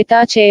జాబితా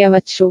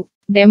చేయవచ్చు.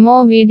 Demo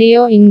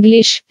video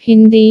English,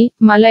 Hindi,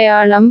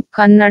 Malayalam,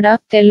 Kannada,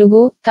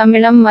 Telugu,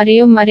 తమిళం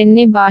మరియు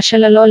మరిన్ని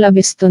భాషలలో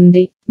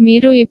లభిస్తుంది.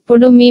 మీరు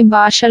ఇప్పుడు మీ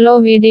భాషలో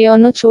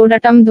వీడియోను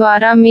చూడటం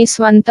ద్వారా మీ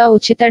స్వంత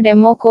ఉచిత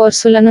డెమో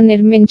కోర్సులను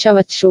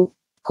నిర్మించవచ్చు.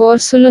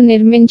 కోర్సులు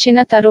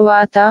నిర్మించిన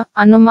తరువాత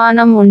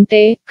అనుమానం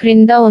ఉంటే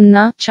క్రింద ఉన్న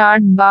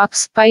చాట్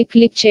బాక్స్ పై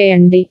క్లిక్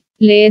చేయండి,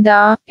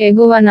 లేదా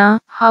ఎగువన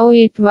హౌ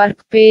ఇట్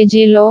వర్క్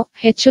పేజీలో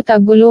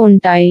హెచ్చుతగ్గులు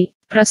ఉంటాయి.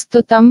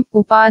 ప్రస్తుతం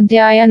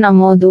ఉపాధ్యాయ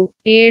నమోదు.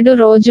 7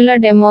 రోజుల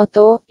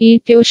డెమోతో ఈ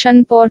ట్యూషన్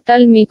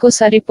పోర్టల్ మీకు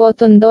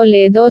సరిపోతుందో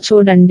లేదో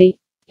చూడండి.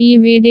 ఈ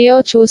వీడియో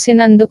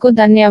చూసినందుకు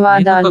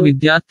ధన్యవాదాలు. నేనొక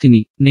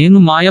విద్యార్థిని. నేను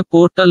మాయ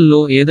పోర్టల్లో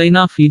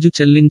ఏదైనా ఫీజు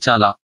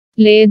చెల్లించాలా?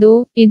 లేదు,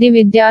 ఇది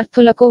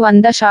విద్యార్థులకు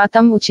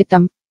 100%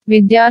 ఉచితం.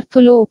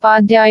 విద్యార్థులు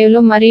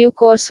ఉపాధ్యాయులు మరియు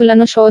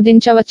కోర్సులను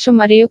శోధించవచ్చు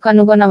మరియు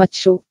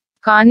కనుగొనవచ్చు.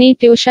 కానీ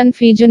ట్యూషన్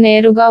ఫీజు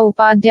నేరుగా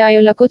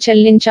ఉపాధ్యాయులకు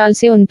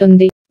చెల్లించాల్సి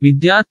ఉంటుంది.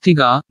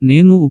 విద్యార్థిగా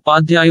నేను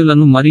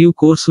ఉపాధ్యాయులను మరియు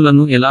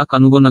కోర్సులను ఎలా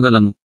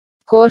కనుగొనగలను?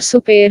 కోర్సు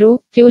పేరు,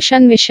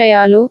 ట్యూషన్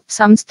విషయాలు,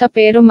 సంస్థ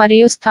పేరు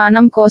మరియు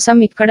స్థానం కోసం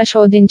ఇక్కడ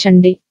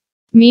శోధించండి.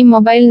 మీ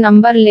మొబైల్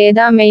నంబర్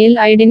లేదా మెయిల్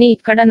ఐడిని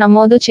ఇక్కడ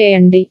నమోదు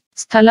చేయండి.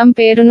 స్థలం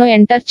పేరును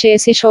ఎంటర్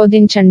చేసి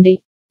శోధించండి.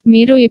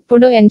 మీరు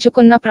ఇప్పుడు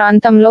ఎంచుకున్న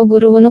ప్రాంతంలో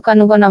గురువును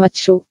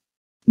కనుగొనవచ్చు.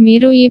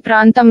 మీరు ఈ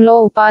ప్రాంతంలో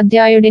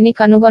ఉపాధ్యాయుడిని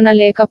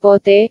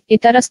కనుగొనలేకపోతే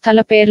ఇతర స్థల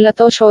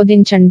పేర్లతో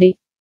శోధించండి.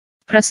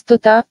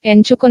 ప్రస్తుత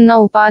ఎంచుకున్న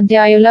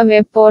ఉపాధ్యాయుల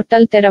వెబ్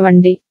పోర్టల్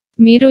తెరవండి.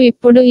 మీరు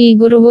ఇప్పుడు ఈ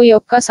గురువు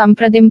యొక్క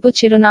సంప్రదింపు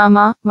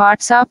చిరునామా,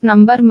 వాట్సాప్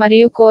నంబర్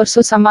మరియు కోర్సు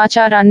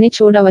సమాచారాన్ని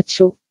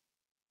చూడవచ్చు.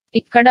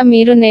 ఇక్కడ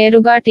మీరు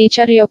నేరుగా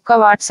టీచర్ యొక్క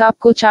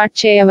వాట్సాప్కు చాట్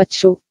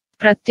చేయవచ్చు.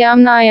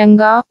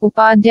 ప్రత్యామ్నాయంగా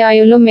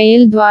ఉపాధ్యాయులు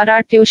మెయిల్ ద్వారా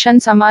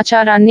ట్యూషన్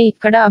సమాచారాన్ని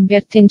ఇక్కడ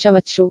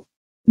అభ్యర్థించవచ్చు.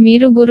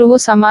 మీరు గురువు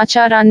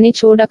సమాచారాన్ని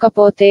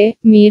చూడకపోతే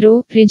మీరు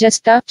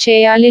రిజిస్టర్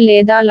చేయాలి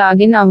లేదా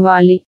లాగిన్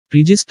అవ్వాలి.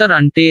 రిజిస్టర్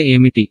అంటే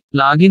ఏమిటి?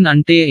 లాగిన్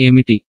అంటే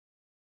ఏమిటి?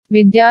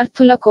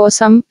 విద్యార్థుల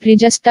కోసం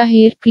రిజిస్టర్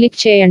హియర్ క్లిక్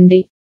చేయండి.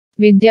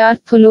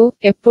 విద్యార్థులు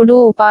ఎప్పుడూ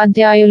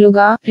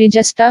ఉపాధ్యాయులుగా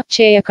రిజిస్టర్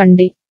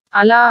చేయకండి.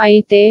 అలా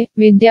అయితే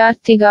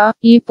విద్యార్థిగా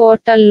ఈ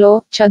పోర్టల్లో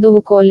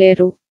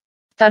చదువుకోలేరు.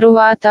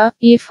 తరువాత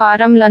ఈ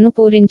ఫారంలను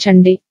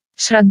పూరించండి.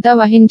 శ్రద్ధ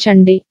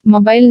వహించండి.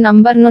 మొబైల్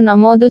నంబర్ను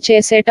నమోదు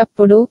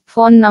చేసేటప్పుడు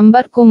ఫోన్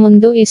నంబర్కు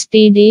ముందు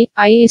ఎస్టీడీ,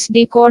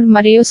 ఐఎస్డీ కోడ్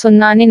మరియు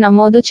 0ని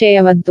నమోదు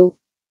చేయవద్దు.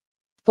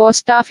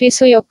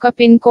 పోస్టాఫీసు యొక్క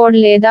పిన్ కోడ్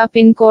లేదా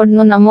పిన్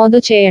కోడ్ను నమోదు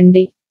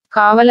చేయండి.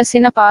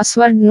 కావలసిన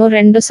పాస్వర్డ్ను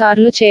 2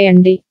 సార్లు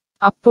చేయండి.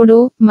 అప్పుడు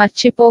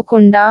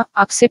మర్చిపోకుండా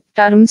అక్సెప్ట్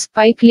టర్మ్స్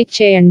పై క్లిక్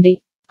చేయండి.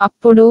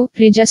 అప్పుడు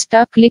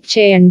రిజిస్టర్ క్లిక్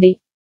చేయండి.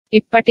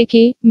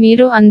 ఇప్పటికీ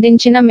మీరు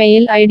అందించిన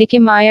మెయిల్ ఐడికి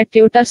మాయ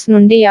ట్యూటర్స్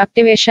నుండి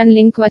యాక్టివేషన్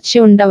లింక్ వచ్చి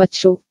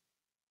ఉండవచ్చు.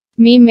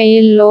 మీ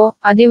మెయిల్లో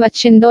అది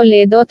వచ్చిందో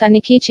లేదో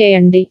తనిఖీ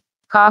చేయండి.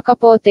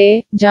 కాకపోతే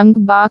జంక్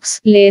బాక్స్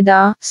లేదా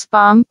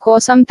స్పామ్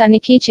కోసం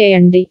తనిఖీ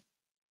చేయండి.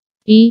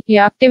 ఈ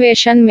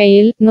యాక్టివేషన్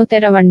మెయిల్ ను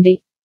తెరవండి.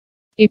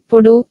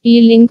 ఇప్పుడు ఈ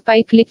లింక్ పై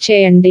క్లిక్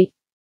చేయండి.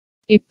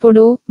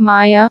 ఇప్పుడు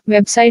మాయా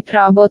వెబ్సైట్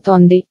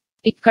రాబోతోంది.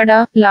 ఇక్కడ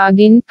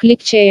లాగిన్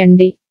క్లిక్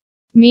చేయండి.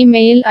 మీ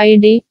మెయిల్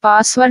ఐడి,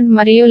 పాస్వర్డ్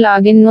మరియు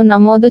లాగిన్ ను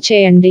నమోదు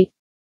చేయండి.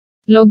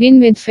 లాగిన్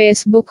విత్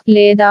ఫేస్బుక్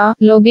లేదా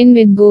లాగిన్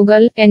విత్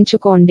గూగుల్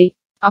ఎంచుకోండి.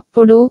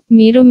 అప్పుడు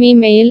మీరు మీ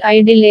మెయిల్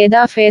ఐడి లేదా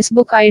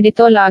ఫేస్బుక్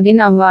ఐడితో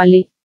లాగిన్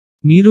అవ్వాలి.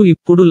 మీరు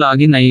ఇప్పుడు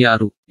లాగిన్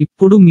అయ్యారు.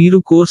 ఇప్పుడు మీరు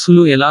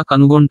కోర్సులు ఎలా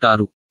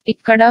కనుగొంటారు?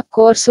 ఇక్కడ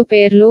కోర్సు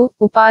పేర్లు,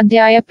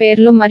 ఉపాధ్యాయ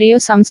పేర్లు మరియు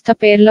సంస్థ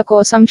పేర్ల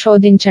కోసం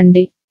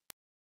శోధించండి.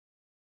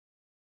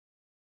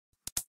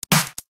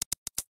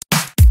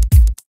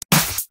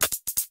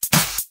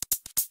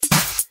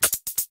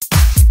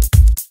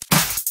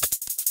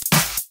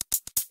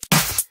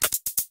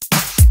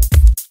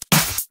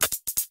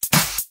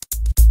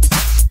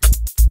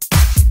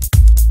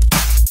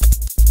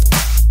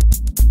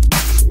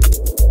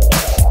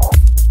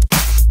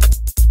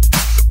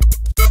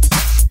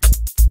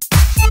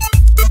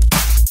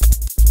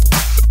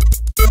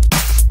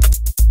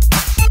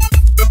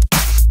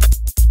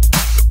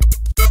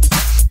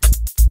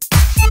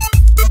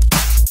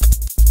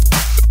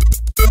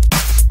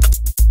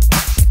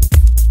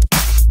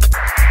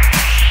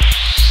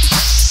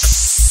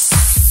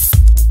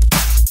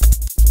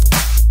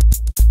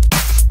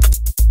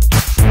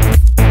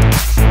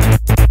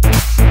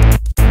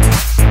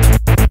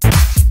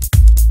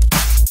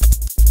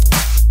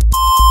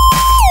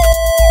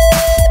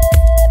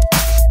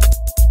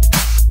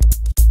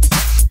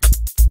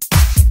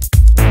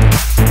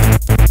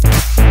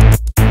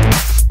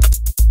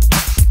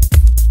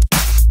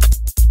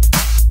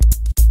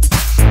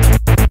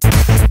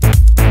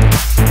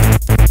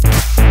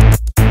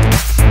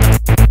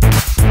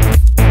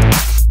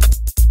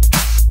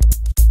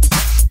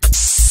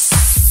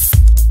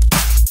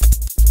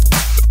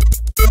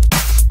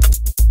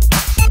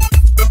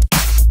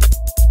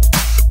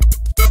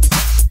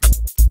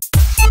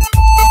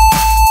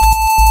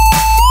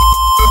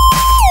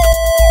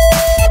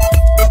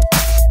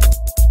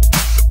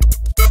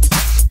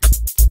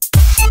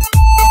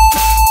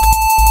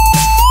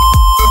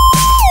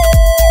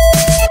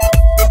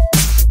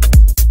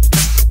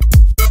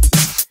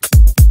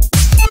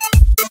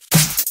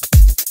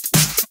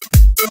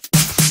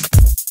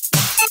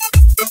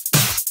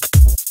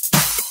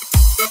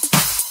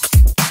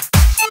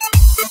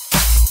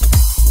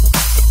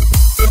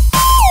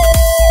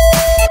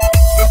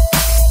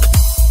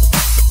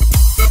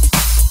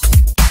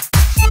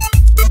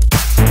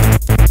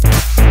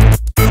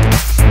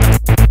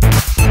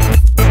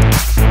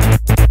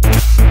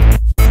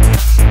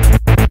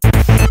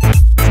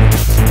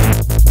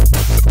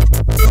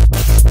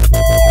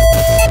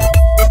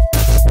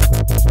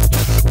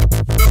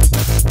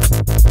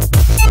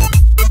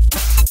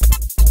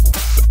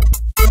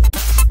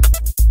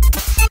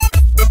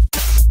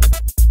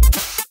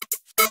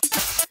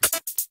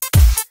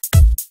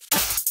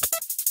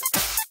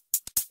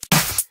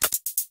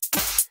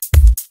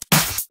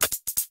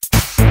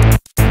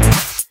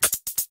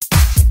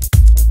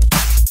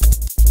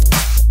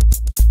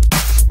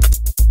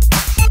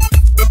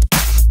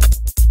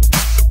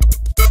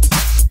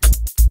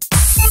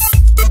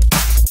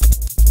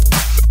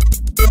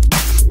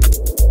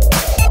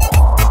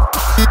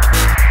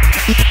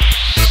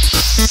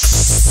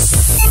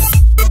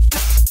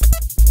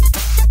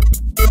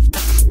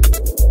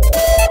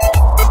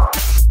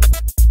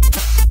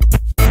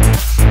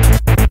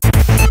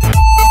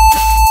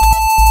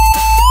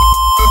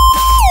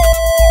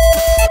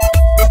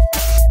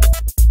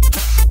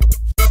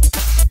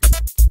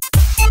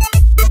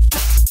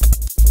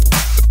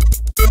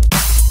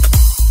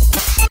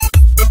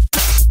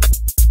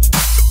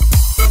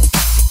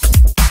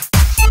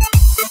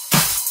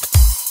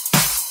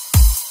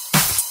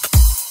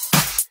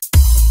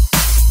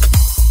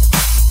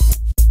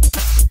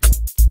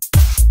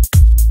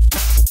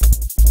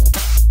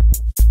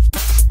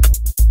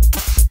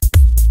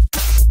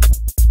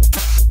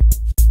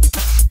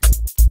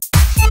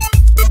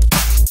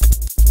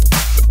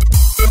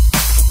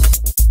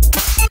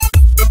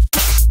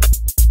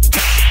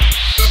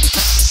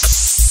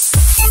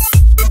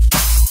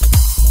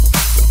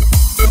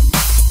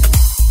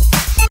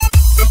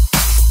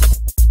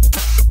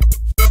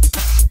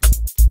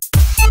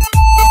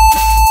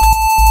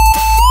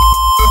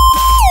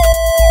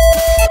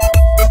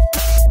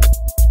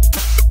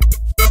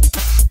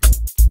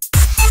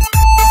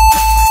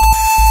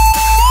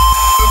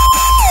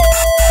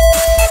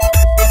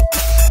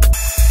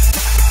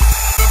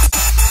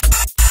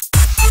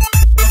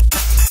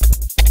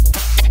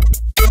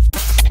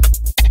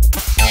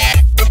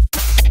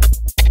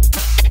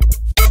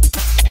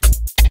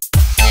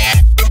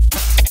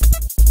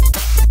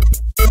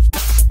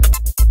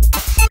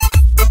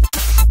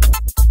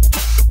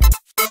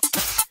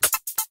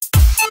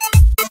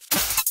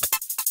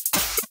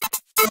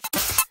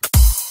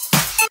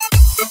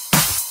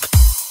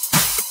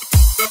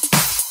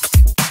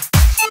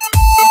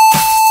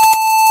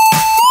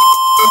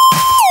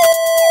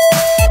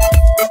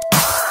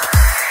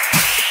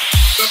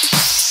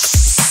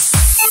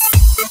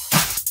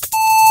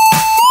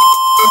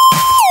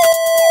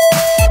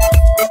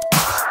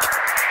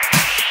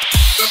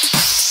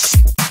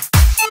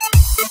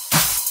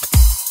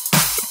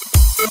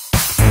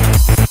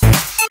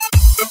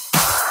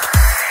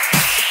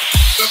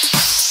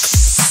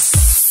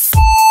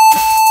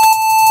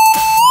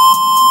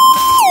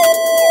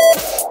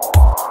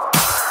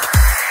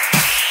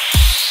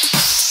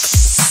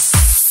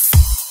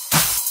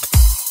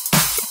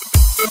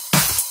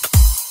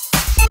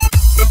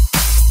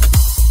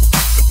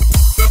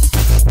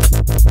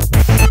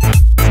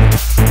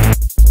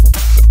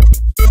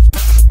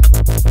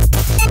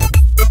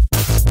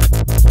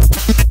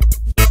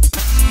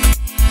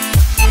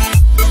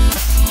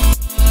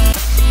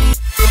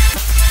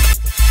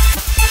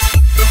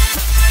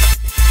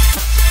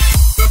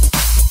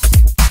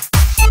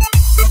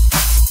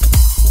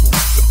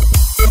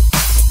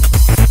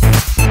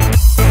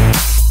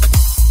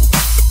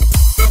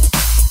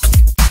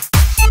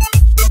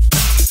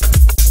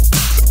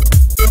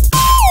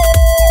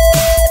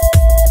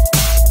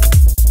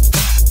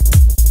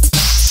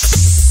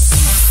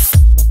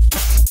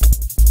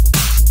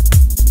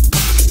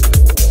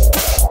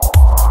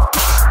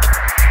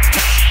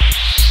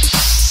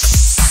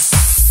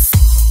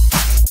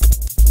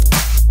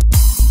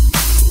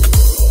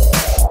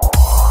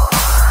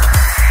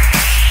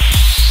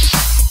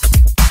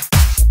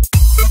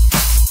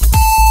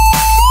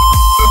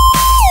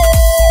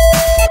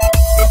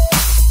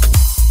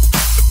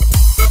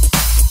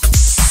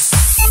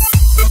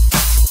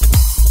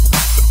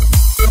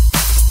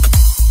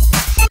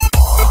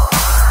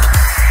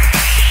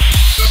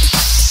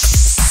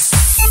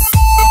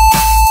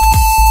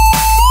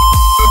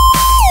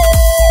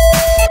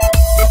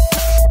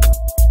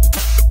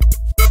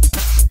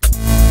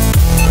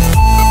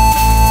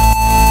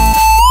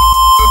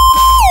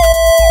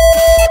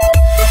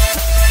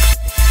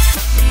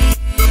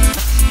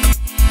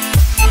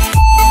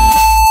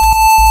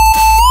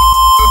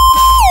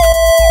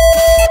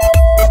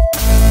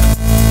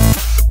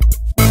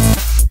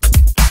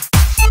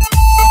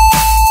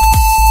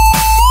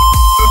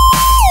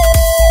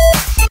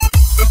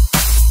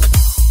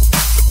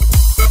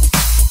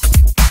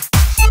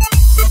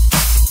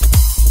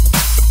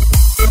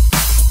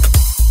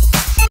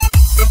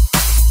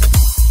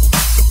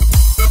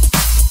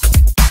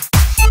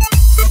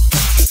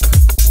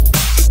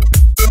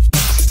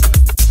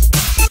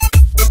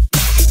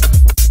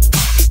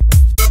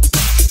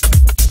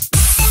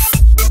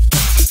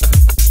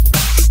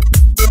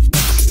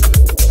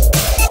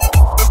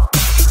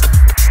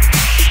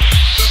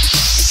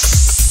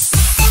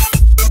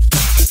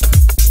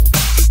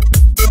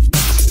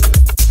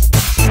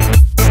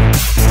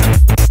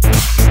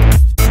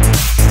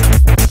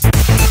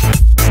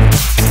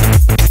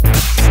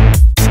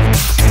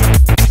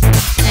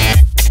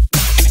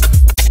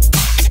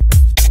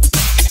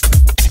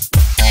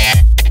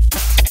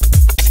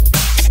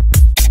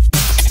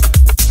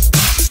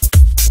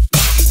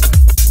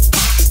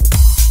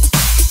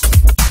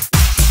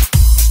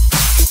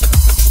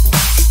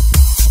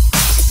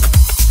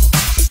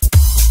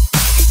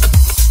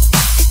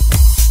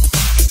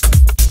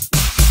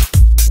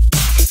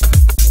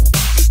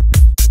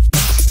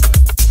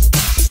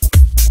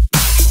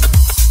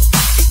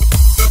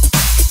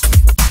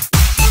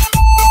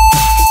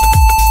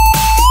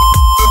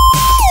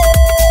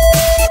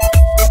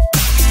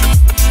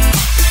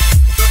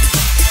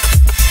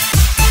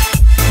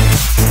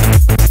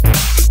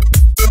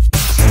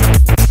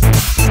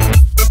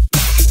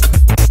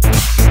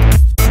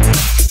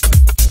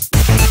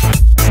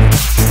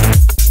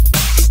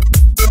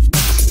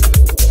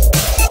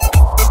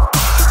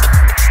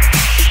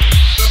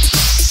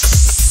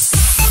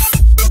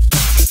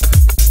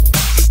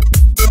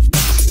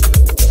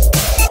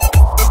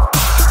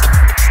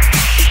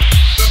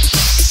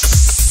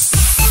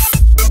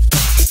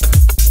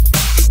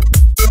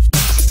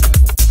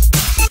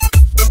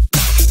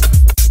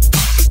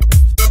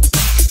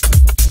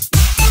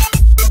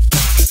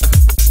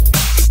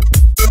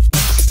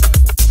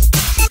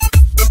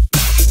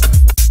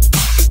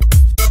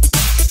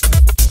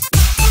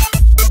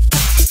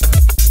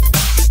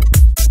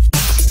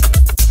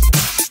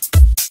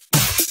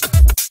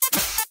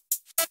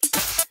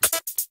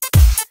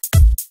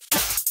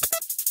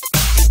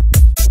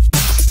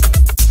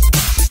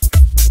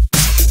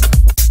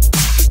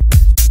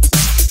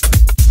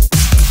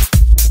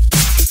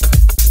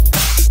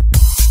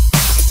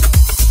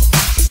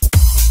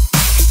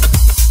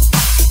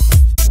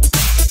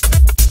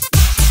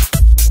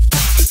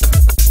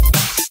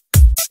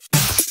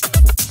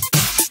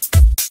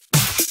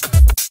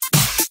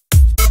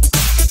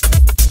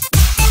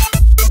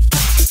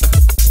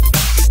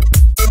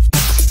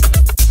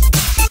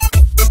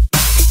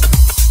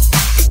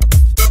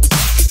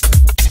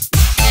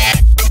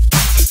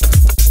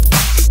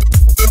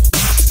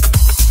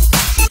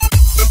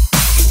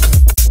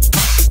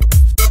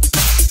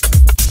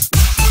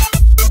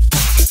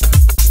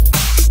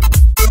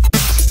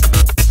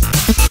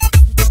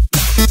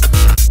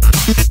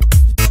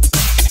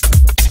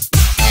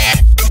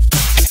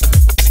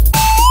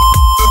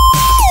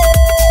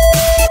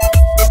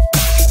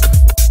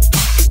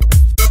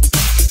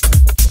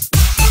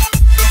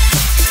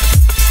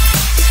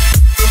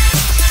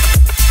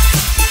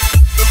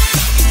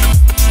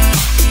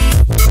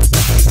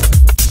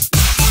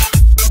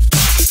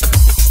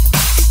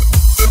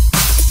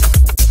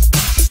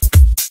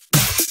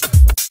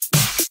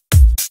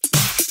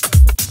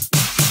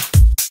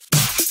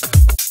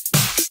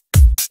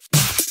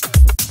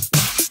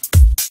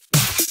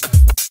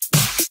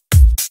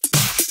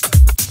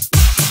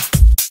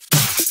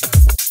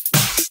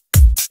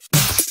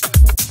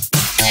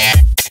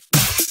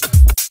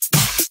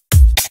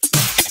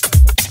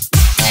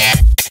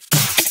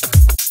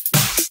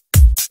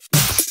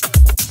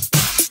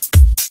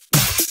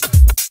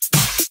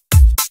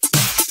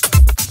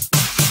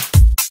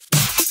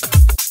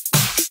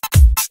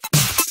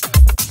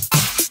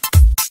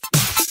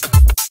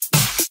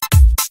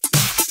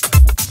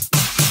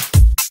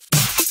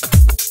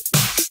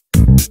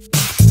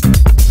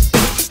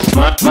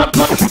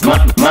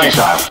 My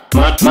style.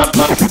 My